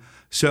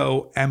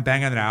 So I'm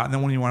banging it out. And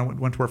then when you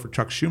went to work for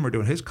Chuck Schumer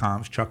doing his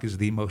comms, Chuck is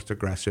the most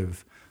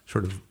aggressive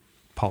sort of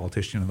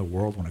politician in the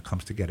world when it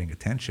comes to getting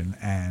attention.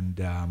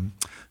 And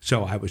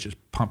so I was just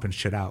pumping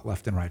shit out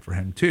left and right for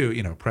him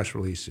too, press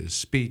releases,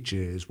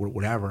 speeches,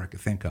 whatever I could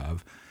think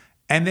of.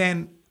 And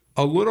then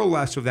a little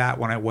less of that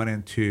when I went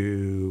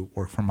into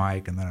work for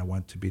Mike and then I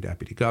went to be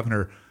deputy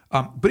governor.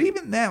 But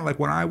even then,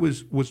 when I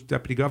was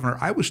deputy governor,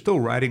 I was still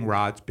writing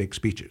Rod's big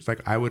speeches.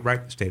 I would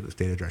write the State of the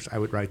State address. I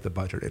would write the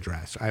budget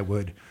address. I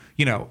would,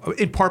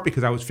 in part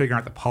because I was figuring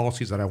out the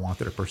policies that I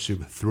wanted to pursue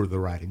through the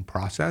writing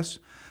process.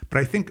 But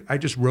I think I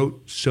just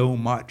wrote so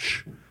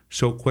much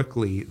so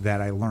quickly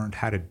that I learned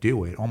how to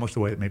do it, almost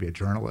the way that maybe a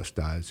journalist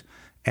does.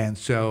 And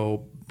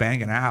so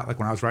banging out,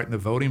 when I was writing the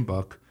voting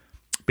book,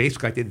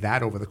 basically I did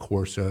that over the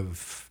course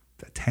of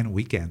 10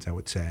 weekends, I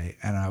would say.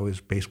 And I was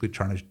basically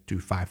trying to do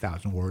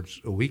 5,000 words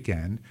a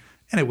weekend.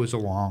 And it was a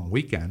long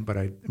weekend, but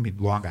I mean,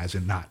 long as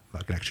in not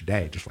an extra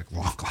day, just long,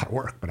 a lot of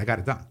work, but I got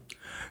it done.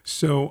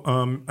 So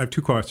I have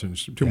two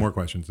more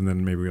questions, and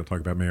then maybe we'll talk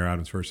about Mayor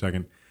Adams for a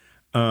second.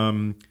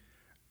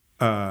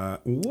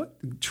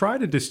 Try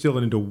to distill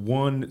it into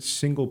one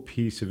single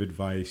piece of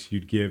advice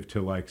you'd give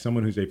to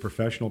someone who's a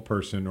professional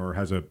person or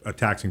has a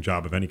taxing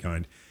job of any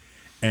kind,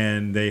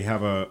 and they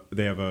have a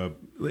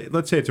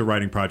let's say it's a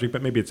writing project,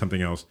 but maybe it's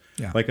something else,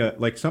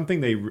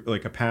 something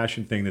a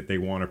passion thing that they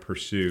want to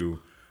pursue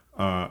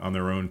on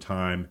their own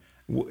time.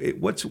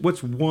 What's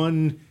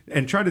one,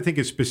 and try to think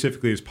as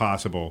specifically as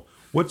possible.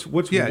 What's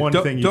one thing you tell a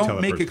person?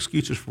 Don't make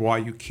excuses for why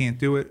you can't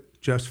do it.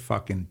 Just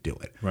fucking do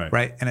it.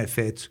 Right. And if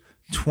it's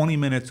 20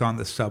 minutes on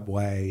the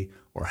subway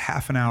or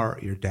half an hour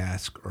at your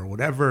desk or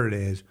whatever it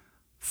is,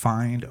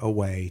 find a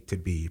way to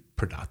be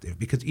productive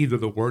because either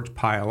the words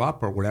pile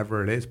up or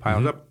whatever it is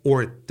piles up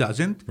or it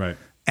doesn't. Right.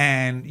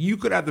 And you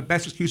could have the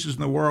best excuses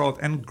in the world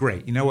and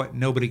great. You know what?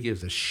 Nobody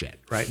gives a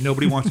shit, right?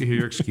 Nobody wants to hear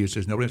your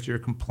excuses. Nobody wants to hear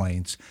your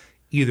complaints.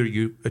 Either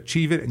you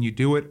achieve it and you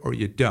do it or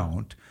you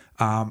don't.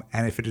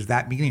 And if it is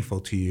that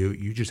meaningful to you,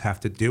 you just have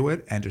to do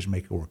it and just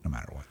make it work no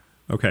matter what.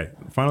 Okay.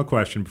 Final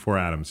question before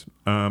Adams.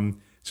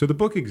 So the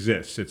book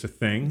exists. It's a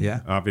thing.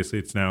 Yeah. Obviously,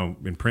 it's now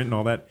in print and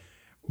all that.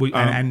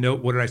 And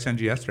note, what did I send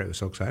you yesterday? It was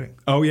so exciting.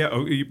 Oh, yeah.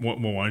 Well,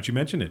 why don't you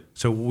mention it?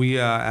 So we,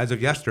 as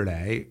of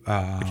yesterday...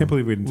 I can't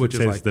believe we didn't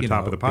say it's the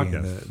top of the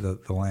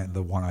podcast.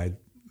 The one-eyed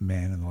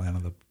man in the land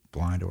of the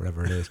blind or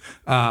whatever it is.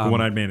 The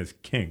one-eyed man is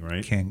king,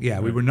 right? King, yeah.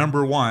 Right. We were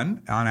number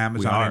 1 on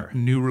Amazon.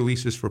 New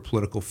releases for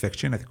political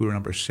fiction. I think we were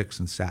number 6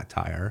 in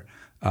satire.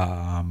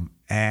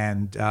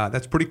 And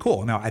that's pretty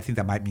cool. Now, I think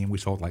that might mean we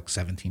sold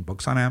 17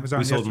 books on Amazon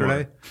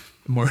yesterday.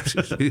 More.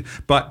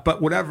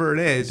 But whatever it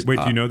is. Wait,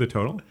 do you know the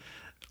total?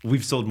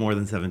 We've sold more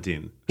than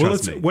 17.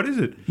 Trust me. What is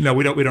it? No,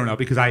 we don't know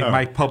because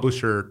my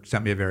publisher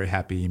sent me a very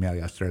happy email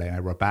yesterday, and I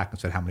wrote back and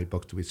said, "How many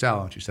books do we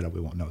sell?" And she said, "Oh, we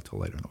won't know until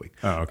later in the week."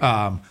 Oh,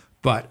 okay.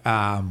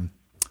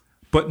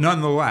 But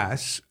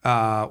nonetheless,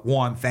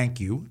 1, thank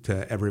you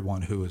to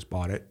everyone who has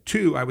bought it.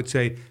 2, I would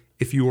say,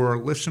 if you are a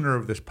listener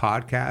of this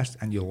podcast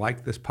and you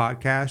like this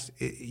podcast,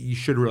 you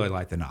should really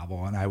like the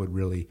novel, and I would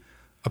really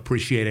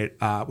appreciate it.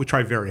 We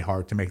try very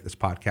hard to make this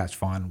podcast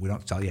fun. We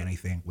don't sell you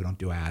anything. We don't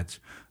do ads.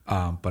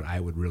 But I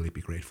would really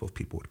be grateful if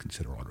people would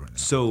consider ordering it.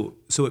 So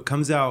it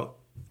comes out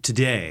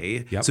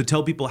today. Yep. So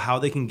tell people how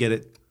they can get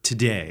it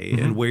today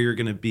and where you're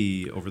going to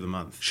be over the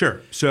month.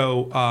 Sure.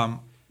 So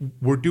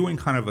we're doing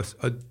kind of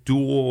a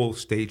dual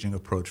staging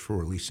approach for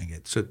releasing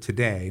it. So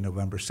today,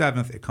 November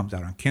 7th, it comes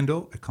out on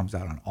Kindle. It comes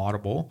out on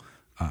Audible.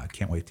 I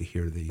can't wait to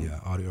hear the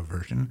audio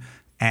version.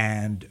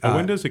 And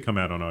when does it come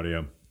out on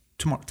audio?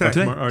 Tomorrow. Today?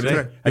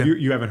 Today. Yeah.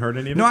 You haven't heard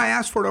any of it? No, I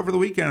asked for it over the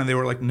weekend, and they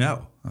were like,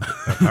 "No." I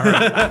was like, all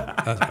right.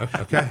 I was like,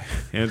 okay.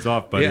 Hands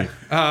off, buddy.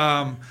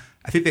 Yeah.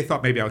 I think they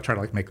thought maybe I would try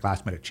to like make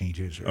last minute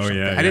changes or something.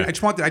 Yeah, I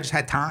just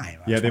had time.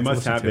 They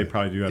must have. They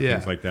probably do have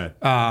things like that.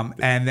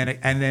 And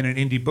then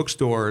in indie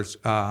bookstores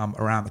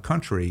around the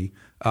country,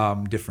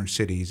 different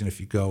cities. And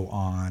if you go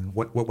on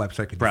what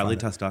website could you find it?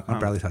 BradleyTuss.com.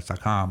 On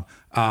BradleyTuss.com.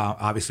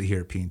 Obviously here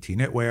at P&T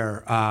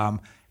Knitwear.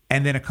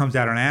 And then it comes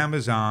out on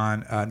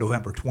Amazon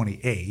November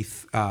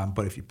 28th.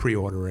 But if you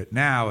pre-order it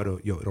now, it'll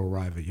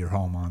arrive at your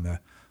home on the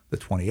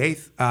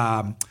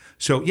 28th.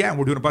 So yeah,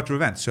 we're doing a bunch of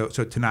events. So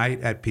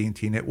tonight at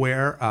P&T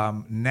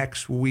Knitwear,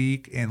 next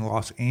week in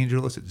Los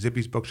Angeles at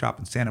Zippy's Bookshop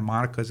in Santa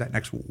Monica. Is that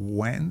next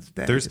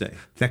Wednesday? Thursday.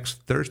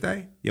 Next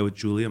Thursday? Yeah, with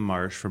Julia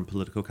Marsh from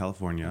Politico,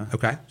 California.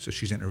 Okay, so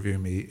she's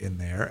interviewing me in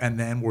there. And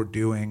then we're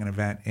doing an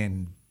event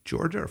in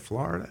Georgia or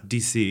Florida?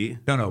 DC.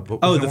 No.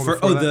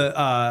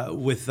 But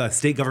with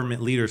state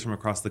government leaders from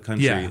across the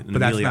country. Yeah, in but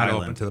that's Amelia not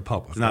Island. open to the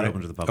public. It's not right?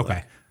 open to the public.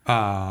 Okay.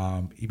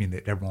 You mean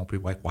that everyone will be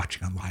like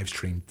watching on live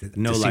stream to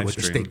No see live what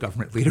the stream. state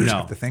government leaders No.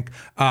 have to think?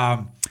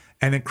 And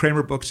then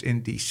Kramer Books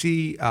in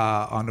DC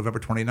on November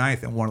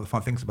 29th. And one of the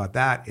fun things about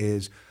that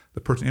is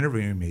the person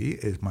interviewing me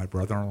is my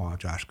brother-in-law,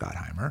 Josh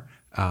Gottheimer.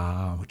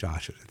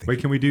 Josh, I think. Wait,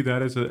 can we do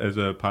that as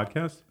a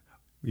podcast?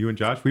 You and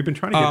Josh? We've been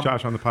trying to get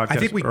Josh on the podcast. I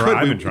think we or could.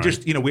 I've We been trying.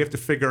 just, we have to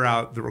figure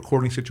out the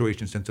recording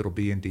situation since it'll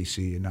be in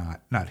DC and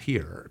not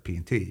here at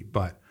P&T.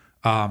 But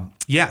so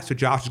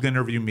Josh is going to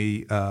interview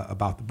me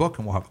about the book,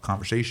 and we'll have a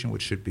conversation,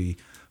 which should be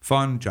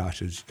fun.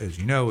 Josh, as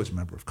you know, is a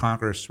member of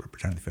Congress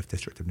representing the 5th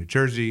District of New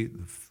Jersey,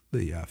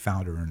 the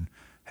founder and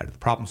head of the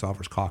Problem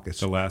Solvers Caucus.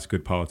 the last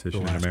good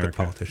politician in America. Good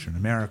politician in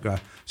America.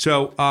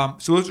 So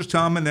those are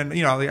some, and then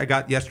I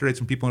got yesterday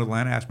some people in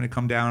Atlanta asked me to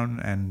come down,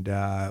 and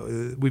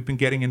we've been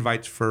getting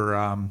invites for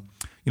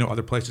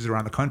other places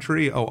around the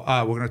country. We're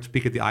going to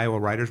speak at the Iowa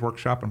Writers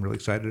Workshop. I'm really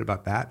excited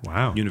about that.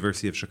 Wow,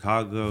 University of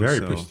Chicago. very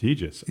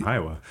prestigious,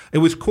 Iowa. It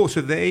was cool.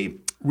 So they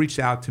reached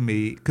out to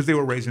me because they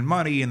were raising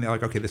money, and they're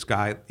like, okay, this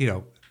guy,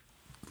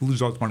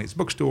 loses all his money at his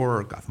bookstore,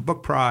 or got the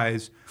book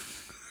prize.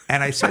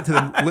 And I said to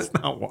them,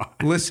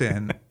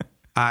 listen,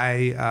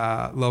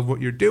 I love what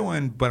you're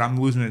doing, but I'm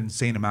losing an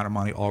insane amount of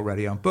money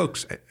already on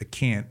books. I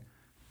can't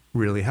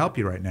really help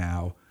you right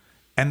now.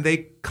 And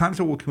they kind of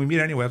said, well, can we meet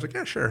anyway? I was like,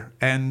 yeah, sure.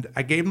 And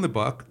I gave them the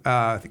book.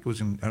 I think it was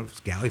in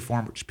galley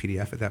form, which is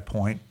PDF at that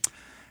point.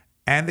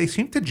 And they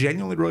seemed to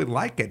genuinely really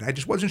like it. I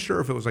just wasn't sure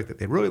if it was like that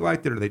they really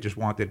liked it or they just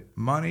wanted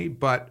money.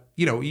 But,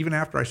 even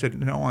after I said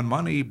no on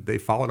money, they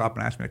followed up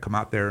and asked me to come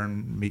out there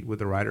and meet with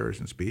the writers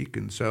and speak.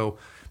 And so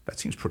that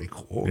seems pretty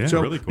cool. Yeah,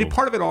 so really cool.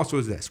 part of it also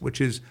is this, which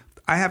is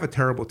I have a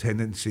terrible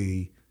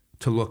tendency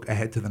to look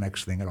ahead to the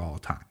next thing at all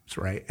times,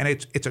 right? And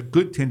it's a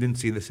good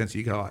tendency in the sense that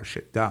you get a lot of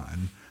shit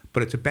done,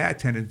 but it's a bad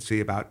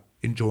tendency about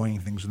enjoying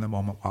things in the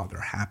moment while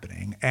they're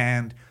happening.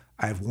 And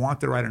I've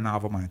wanted to write a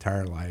novel my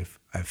entire life.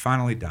 I've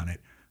finally done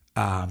it.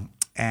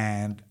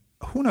 And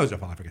who knows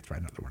if I'll ever get to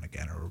write another one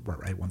again or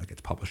write one that gets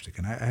published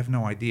again. I have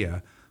no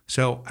idea.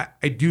 So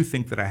I do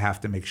think that I have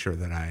to make sure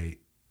that I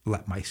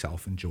let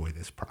myself enjoy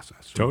this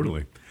process.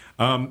 Totally.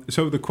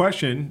 So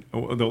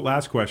the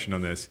last question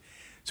on this.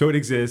 So it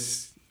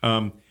exists.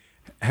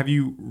 Have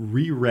you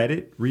reread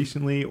it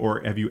recently,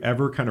 or have you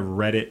ever kind of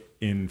read it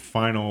in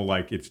final,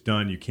 like it's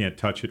done, you can't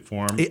touch it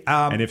form?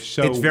 And if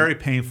so, it's very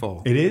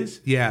painful. It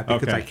is? Yeah,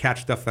 because Okay. I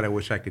catch stuff that I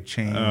wish I could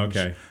change.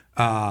 Okay.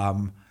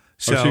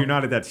 So you're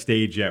not at that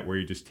stage yet where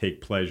you just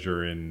take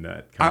pleasure in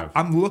that kind of...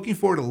 I'm looking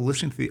forward to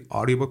listening to the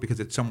audiobook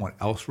because it's someone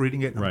else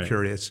reading it, and I'm Right.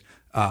 curious.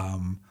 But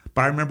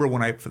I remember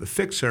when for The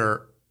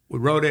Fixer, we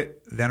wrote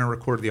it, then I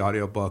recorded the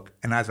audiobook,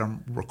 and as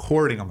I'm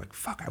recording, I'm like,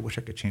 fuck, I wish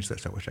I could change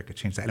this, I wish I could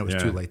change that. And it was Yeah.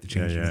 too late to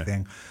change Yeah.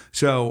 anything.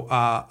 So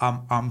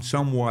I'm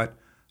somewhat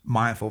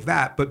mindful of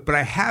that. But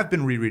I have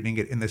been rereading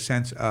it in the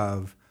sense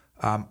of,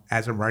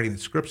 as I'm writing the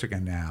scripts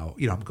again now,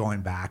 I'm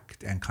going back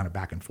and kind of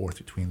back and forth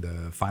between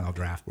the final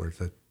draft where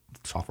the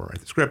software writes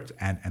the script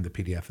and the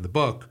PDF of the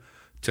book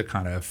to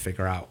kind of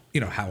figure out,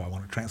 how I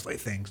want to translate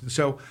things. And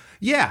so,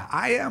 yeah,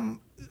 I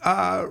am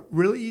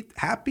really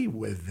happy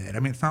with it. I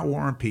mean, it's not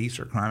War and Peace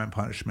or Crime and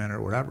Punishment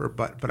or whatever,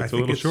 but I think a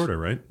little shorter,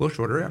 right? A little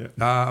shorter,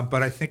 yeah.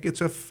 But I think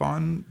it's a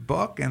fun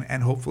book,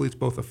 and hopefully it's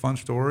both a fun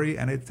story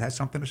and it has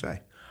something to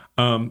say.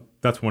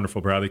 That's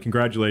wonderful, Bradley.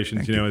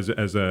 Congratulations. As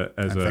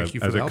thank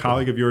you for a helping.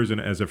 colleague of yours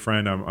and as a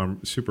friend,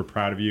 I'm super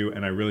proud of you,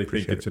 and I really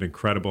think it's an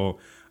incredible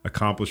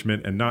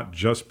accomplishment, and not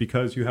just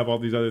because you have all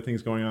these other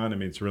things going on. I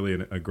mean, it's really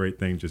a great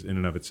thing just in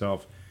and of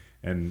itself.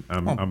 And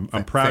I'm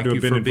proud to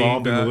have been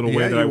involved in the little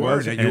way that I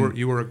was.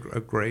 You were a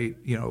great,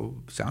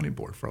 sounding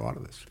board for a lot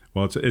of this.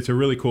 Well, it's a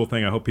really cool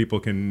thing. I hope people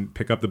can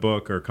pick up the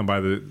book or come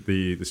by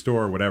the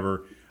store or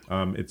whatever.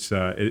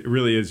 It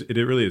really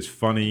is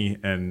funny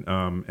and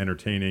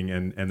entertaining,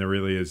 and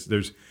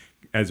there's,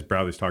 as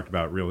Bradley's talked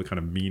about, real kind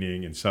of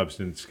meaning and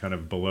substance kind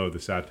of below the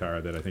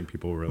satire that I think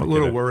people will really I'm a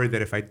little worried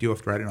that if I do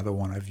have to write another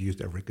one, I've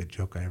used every good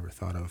joke I ever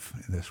thought of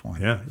in this one.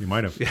 Yeah, you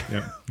might have.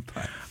 Yeah.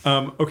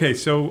 Okay,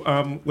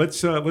 so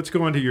let's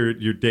go on to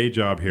your day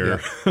job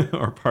here,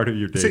 or part of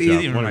your day It's job.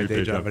 not even one my of your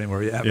day job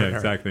anymore. Yeah, Yeah,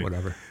 exactly.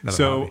 Whatever. Another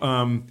So,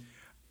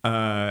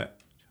 hobby.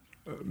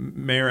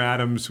 Mayor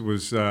Adams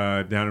was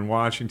down in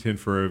Washington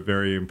for a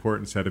very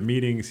important set of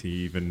meetings. He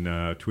even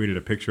tweeted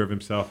a picture of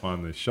himself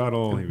on the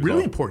shuttle. He was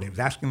really important. He was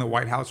asking the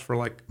White House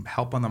for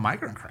help on the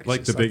migrant crisis.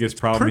 like the biggest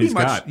it's problem pretty he's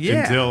much- got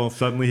yeah. until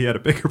suddenly he had a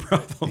bigger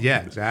problem.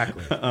 Yeah,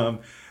 exactly.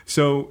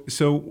 So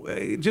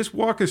just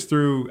walk us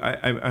through.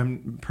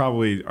 I'm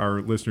probably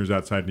our listeners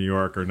outside New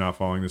York are not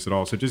following this at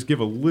all. So just give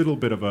a little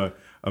bit of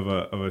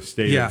a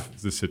state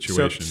of the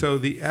situation. So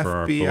the for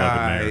our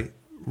beloved mayor. FBI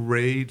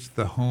raids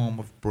the home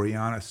of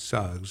Brianna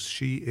Suggs.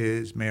 She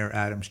is Mayor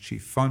Adams'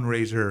 chief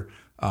fundraiser.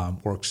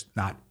 Works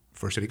not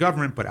for city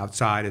government, but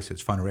outside as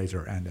his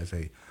fundraiser and as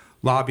a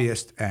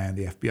lobbyist. And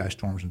the FBI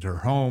storms into her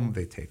home.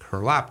 They take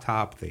her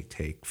laptop. They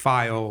take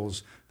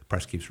files. The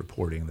press keeps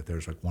reporting that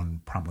there's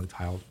one prominently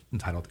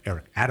entitled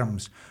Eric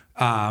Adams.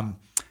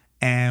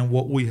 And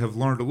what we have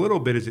learned a little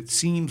bit is it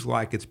seems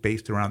like it's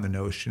based around the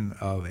notion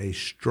of a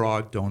straw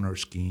donor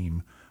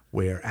scheme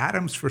where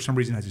Adams, for some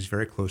reason, has these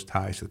very close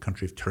ties to the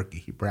country of Turkey.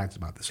 He brags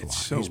about this a lot.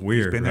 So He's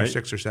weird, been there right?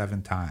 6 or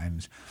 7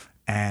 times.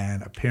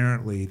 And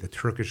apparently the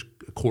Turkish,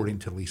 according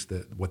to at least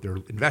what they're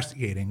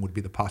investigating, would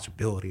be the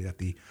possibility that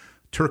the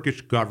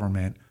Turkish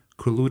government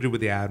colluded with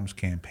the Adams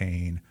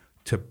campaign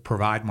to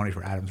provide money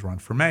for Adams' run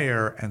for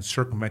mayor and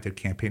circumvented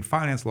campaign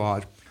finance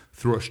laws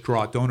through a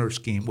straw donor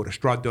scheme. What a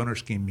straw donor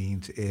scheme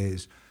means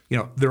is,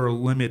 there are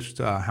limits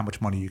to how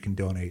much money you can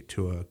donate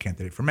to a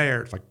candidate for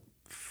mayor. It's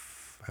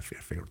I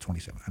figure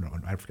 27. I don't know.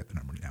 I forget the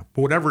number now.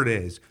 But whatever it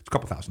is, it's a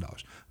couple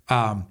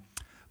 $1,000s.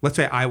 Let's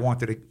say I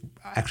wanted to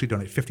actually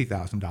donate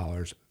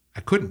 $50,000.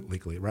 I couldn't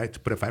legally, right?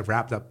 But if I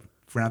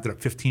rounded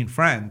up 15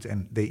 friends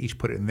and they each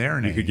put it in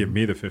their name, You could give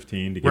me the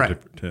 15 to give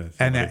right. to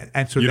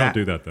and so you that,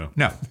 don't do that though.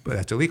 No, but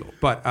that's illegal.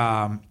 But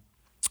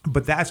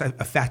that's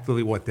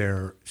effectively what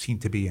they're seem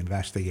to be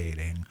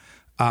investigating.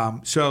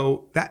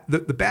 So that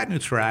the bad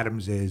news for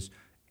Adams is,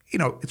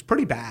 it's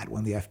pretty bad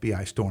when the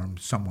FBI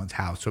storms someone's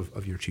house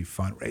of your chief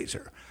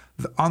fundraiser.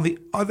 On the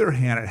other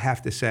hand, I'd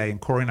have to say, and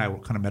Corey and I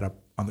kind of met up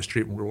on the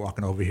street when we were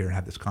walking over here and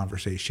had this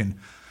conversation,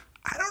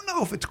 I don't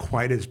know if it's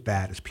quite as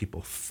bad as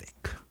people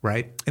think,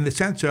 right? In the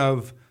sense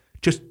of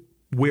just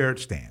where it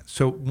stands.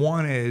 So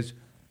one is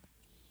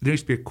there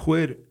needs to be a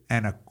quid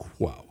and a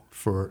quo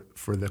for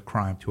the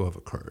crime to have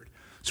occurred.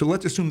 So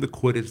let's assume the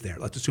quid is there.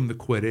 Let's assume the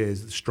quid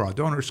is the straw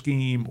donor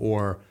scheme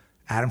or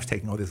Adams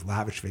taking all these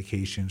lavish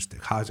vacations to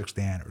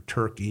Kazakhstan or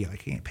Turkey.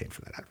 He ain't paying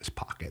for that out of his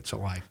pocket.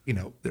 So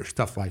there's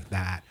stuff like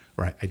that.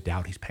 Right? I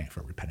doubt he's paying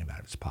for every penny out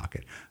of his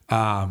pocket.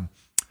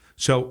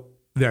 So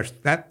there's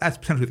that's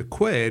potentially the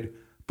quid.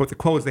 But the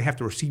quo is they have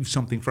to receive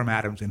something from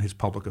Adams in his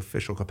public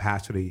official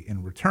capacity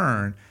in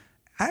return.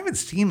 I haven't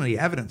seen any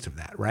evidence of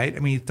that, right? I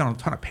mean, he's done a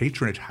ton of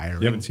patronage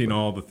hiring. You haven't seen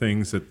all the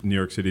things that New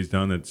York City's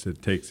done that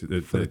it takes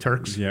for the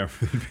Turks? Yeah.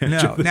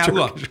 No. Now,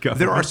 look, government.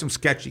 there are some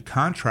sketchy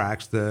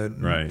contracts. The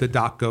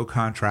Right. .go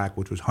contract,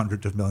 which was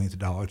hundreds of millions of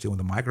dollars dealing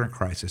with the migrant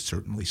crisis,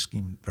 certainly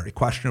seemed very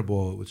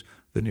questionable. It was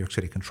the New York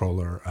City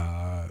controller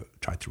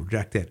tried to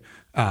reject it.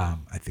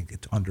 I think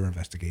it's under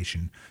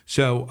investigation.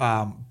 So,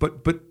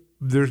 but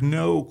there's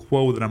no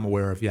quo that I'm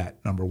aware of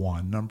yet, number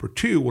one. Number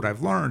two, what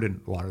I've learned,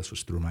 and a lot of this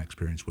was through my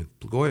experience with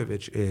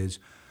Blagojevich, is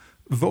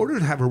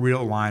voters have a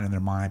real line in their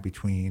mind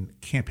between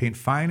campaign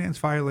finance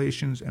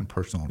violations and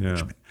personal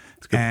enrichment.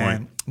 That's a good and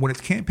point. when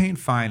it's campaign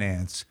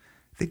finance,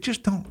 they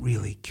just don't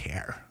really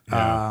care.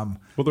 Yeah.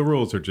 Well, the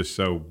rules are just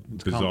so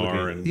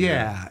bizarre. And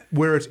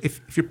Whereas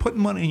if you're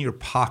putting money in your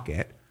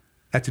pocket,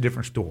 that's a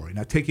different story.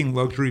 Now, taking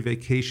luxury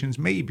vacations,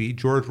 maybe.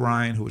 George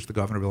Ryan, who was the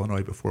governor of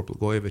Illinois before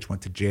Blagojevich,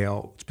 went to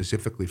jail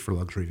specifically for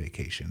luxury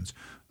vacations.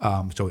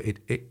 So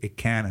it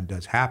can and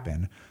does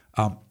happen.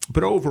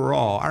 But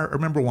overall, I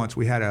remember once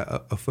we had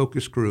a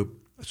focus group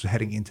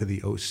heading into the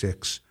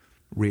 2006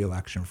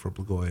 re-election for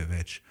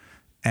Blagojevich.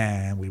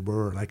 And we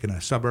were in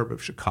a suburb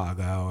of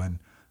Chicago. And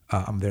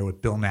I'm there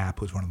with Bill Knapp,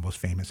 who's one of the most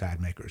famous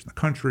ad makers in the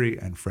country,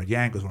 and Fred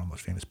Yang, who's one of the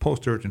most famous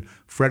pollsters. And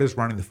Fred is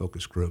running the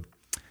focus group.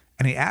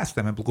 And he asked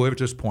them, and Blagojevich at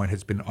this point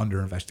has been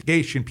under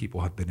investigation.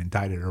 People have been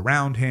indicted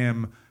around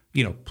him,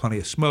 plenty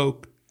of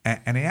smoke.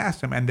 And he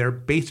asked them, and their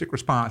basic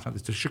response, now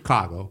this is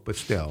Chicago, but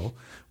still,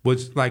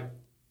 was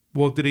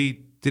well, did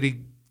he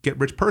get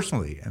rich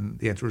personally? And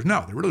the answer was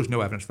no. There really was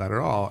no evidence of that at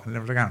all. And they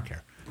was I don't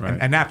care. Right.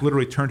 And Knapp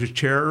literally turned his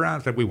chair around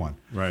and said, we won.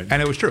 Right.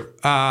 And it was true.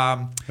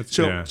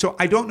 So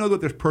I don't know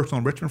that there's personal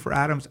enrichment for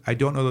Adams. I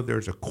don't know that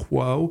there's a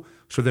quo.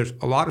 So there's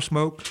a lot of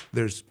smoke.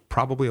 There's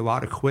probably a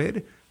lot of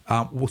quid.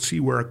 We'll see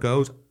where it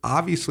goes.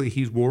 Obviously,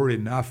 he's worried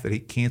enough that he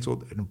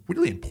canceled a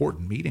really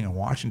important meeting in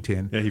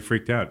Washington. Yeah, he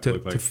freaked out. To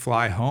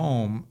fly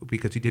home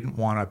because he didn't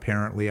want to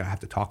apparently have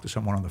to talk to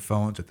someone on the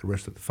phones at the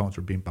risk that the phones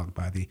were being bugged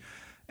by the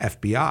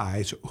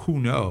FBI. So who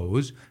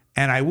knows?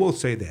 And I will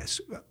say this.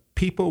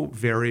 People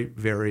very,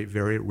 very,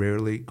 very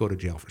rarely go to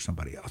jail for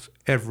somebody else.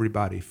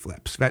 Everybody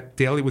flips. That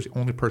Daley was the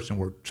only person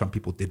where some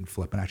people didn't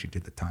flip and actually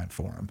did the time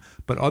for him.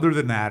 But other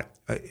than that,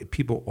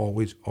 people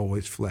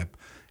always flip.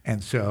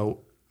 And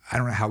so I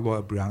don't know how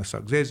loyal Brianna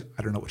Suggs is.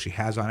 I don't know what she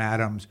has on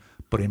Adams.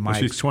 But in my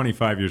she's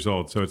 25 years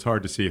old, so it's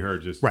hard to see her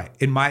just right.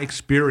 In my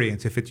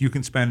experience, if you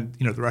can spend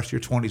the rest of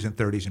your 20s and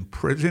 30s in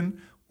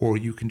prison, or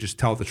you can just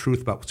tell the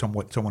truth about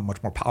someone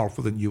much more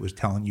powerful than you is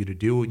telling you to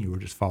do, and you were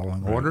just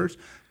following orders,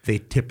 they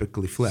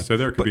typically flip. So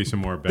there could be some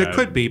more bad. There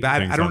could be, but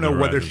I don't know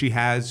whether horizon. she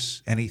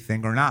has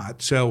anything or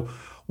not. So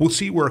we'll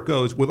see where it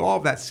goes. With all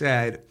of that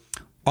said,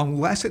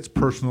 unless it's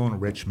personal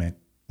enrichment,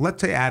 let's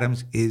say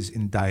Adams is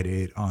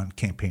indicted on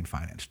campaign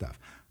finance stuff.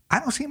 I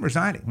don't see him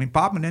resigning. I mean,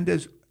 Bob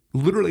Menendez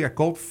literally at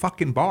gold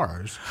fucking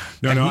bars.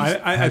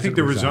 I think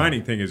the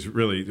resigning thing is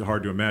really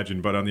hard to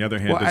imagine. But on the other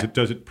hand,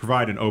 does it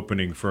provide an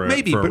opening for a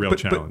real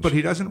challenge? But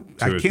he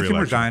doesn't. I can't see him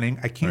resigning.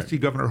 I can't see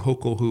Governor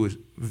Hochul, who is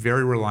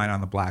very reliant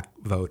on the black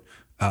vote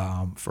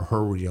for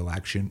her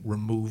reelection,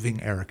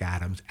 removing Eric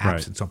Adams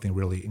absent something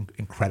really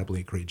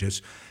incredibly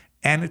egregious.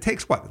 And it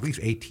takes at least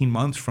 18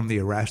 months from the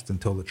arrest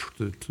until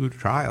the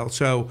trial.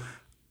 So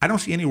I don't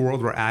see any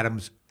world where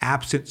Adams,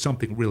 absent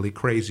something really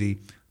crazy,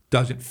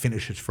 doesn't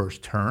finish his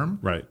first term.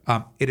 Right.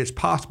 It is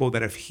possible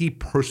that if he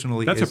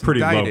personally that's is a pretty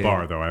indicted, low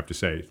bar, though, I have to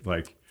say.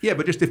 Yeah,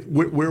 but just if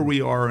where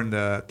we are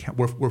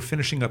we're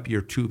finishing up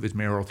year 2 of his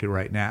mayoralty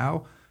right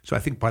now. So I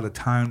think by the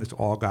time this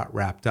all got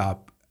wrapped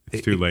up,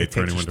 it's too late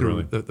for anyone to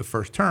really the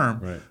first term.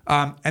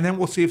 Right. And then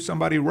we'll see if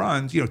somebody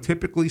runs.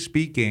 Typically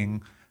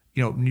speaking,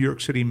 New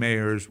York City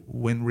mayors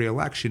win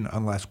re-election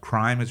unless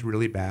crime is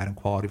really bad and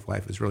quality of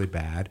life is really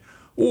bad,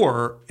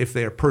 or if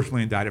they are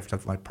personally indicted for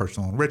something like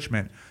personal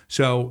enrichment.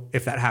 So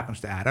if that happens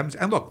to Adams,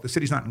 and look, the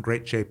city's not in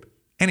great shape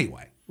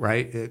anyway,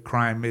 right?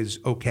 Crime is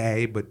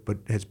okay, but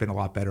has been a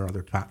lot better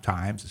other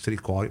times. The city's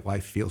quality of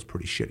life feels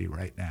pretty shitty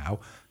right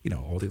now.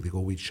 All the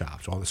illegal weed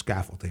shops, all the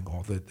scaffolding,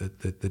 all the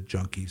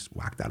junkies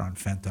whacked out on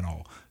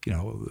fentanyl,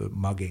 the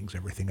muggings,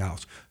 everything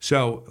else.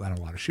 So, and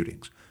a lot of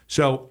shootings.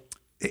 So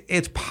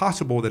it's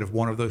possible that if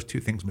one of those two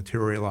things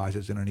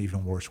materializes in an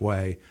even worse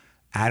way,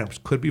 Adams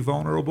could be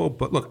vulnerable.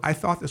 But look, I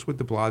thought this with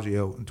de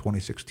Blasio in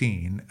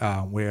 2016,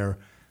 where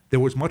there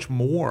was much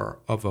more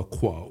of a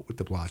quo with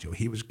de Blasio.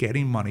 He was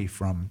getting money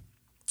from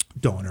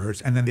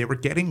donors, and then they were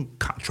getting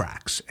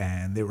contracts,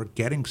 and they were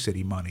getting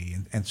city money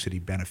and city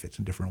benefits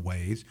in different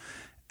ways.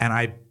 And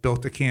I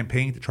built a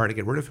campaign to try to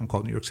get rid of him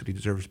called New York City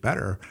Deserves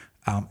Better.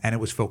 And it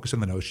was focused on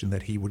the notion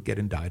that he would get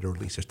indicted, or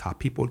at least his top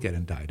people would get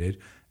indicted,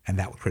 and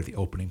that would create the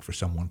opening for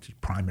someone to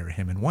primary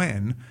him and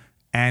win.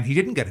 And he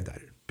didn't get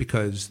indicted,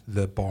 because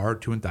the bar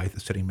to indict the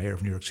sitting mayor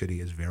of New York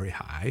City is very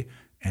high.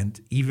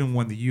 And even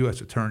when the U.S.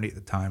 attorney at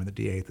the time and the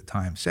DA at the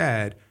time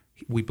said,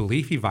 we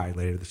believe he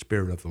violated the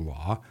spirit of the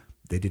law,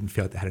 they didn't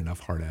feel like they had enough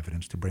hard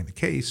evidence to bring the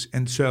case.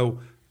 And so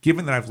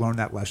given that I've learned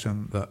that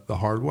lesson the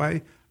hard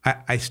way,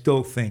 I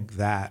still think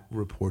that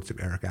reports of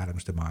Eric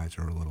Adams' demise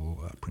are a little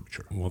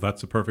premature. Well,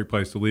 that's the perfect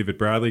place to leave it.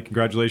 Bradley,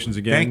 congratulations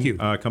again. Thank you.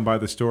 Come by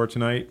the store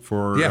tonight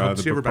for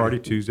the book party,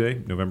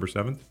 Tuesday, November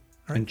 7th.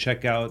 Right. And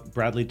check out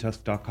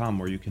bradleytusk.com,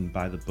 where you can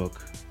buy the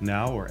book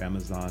now, or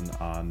Amazon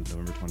on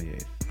November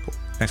 28th. Cool.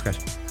 Thanks,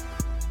 guys.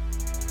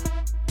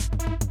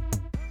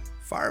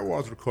 Firewall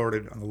is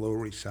recorded on the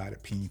Lower East Side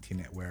of PNT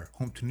Netwear,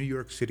 home to New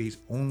York City's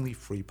only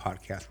free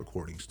podcast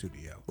recording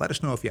studio. Let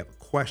us know if you have a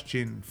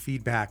question,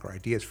 feedback, or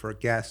ideas for a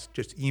guest.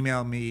 Just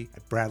email me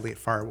at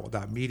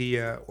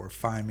bradley@firewall.media, or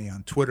find me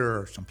on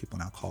Twitter, or some people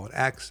now call it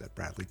X, at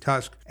Bradley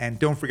Tusk. And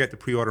don't forget to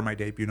pre-order my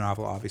debut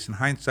novel, Obvious in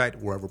Hindsight,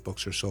 wherever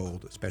books are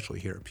sold,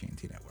 especially here at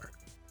PNT Network.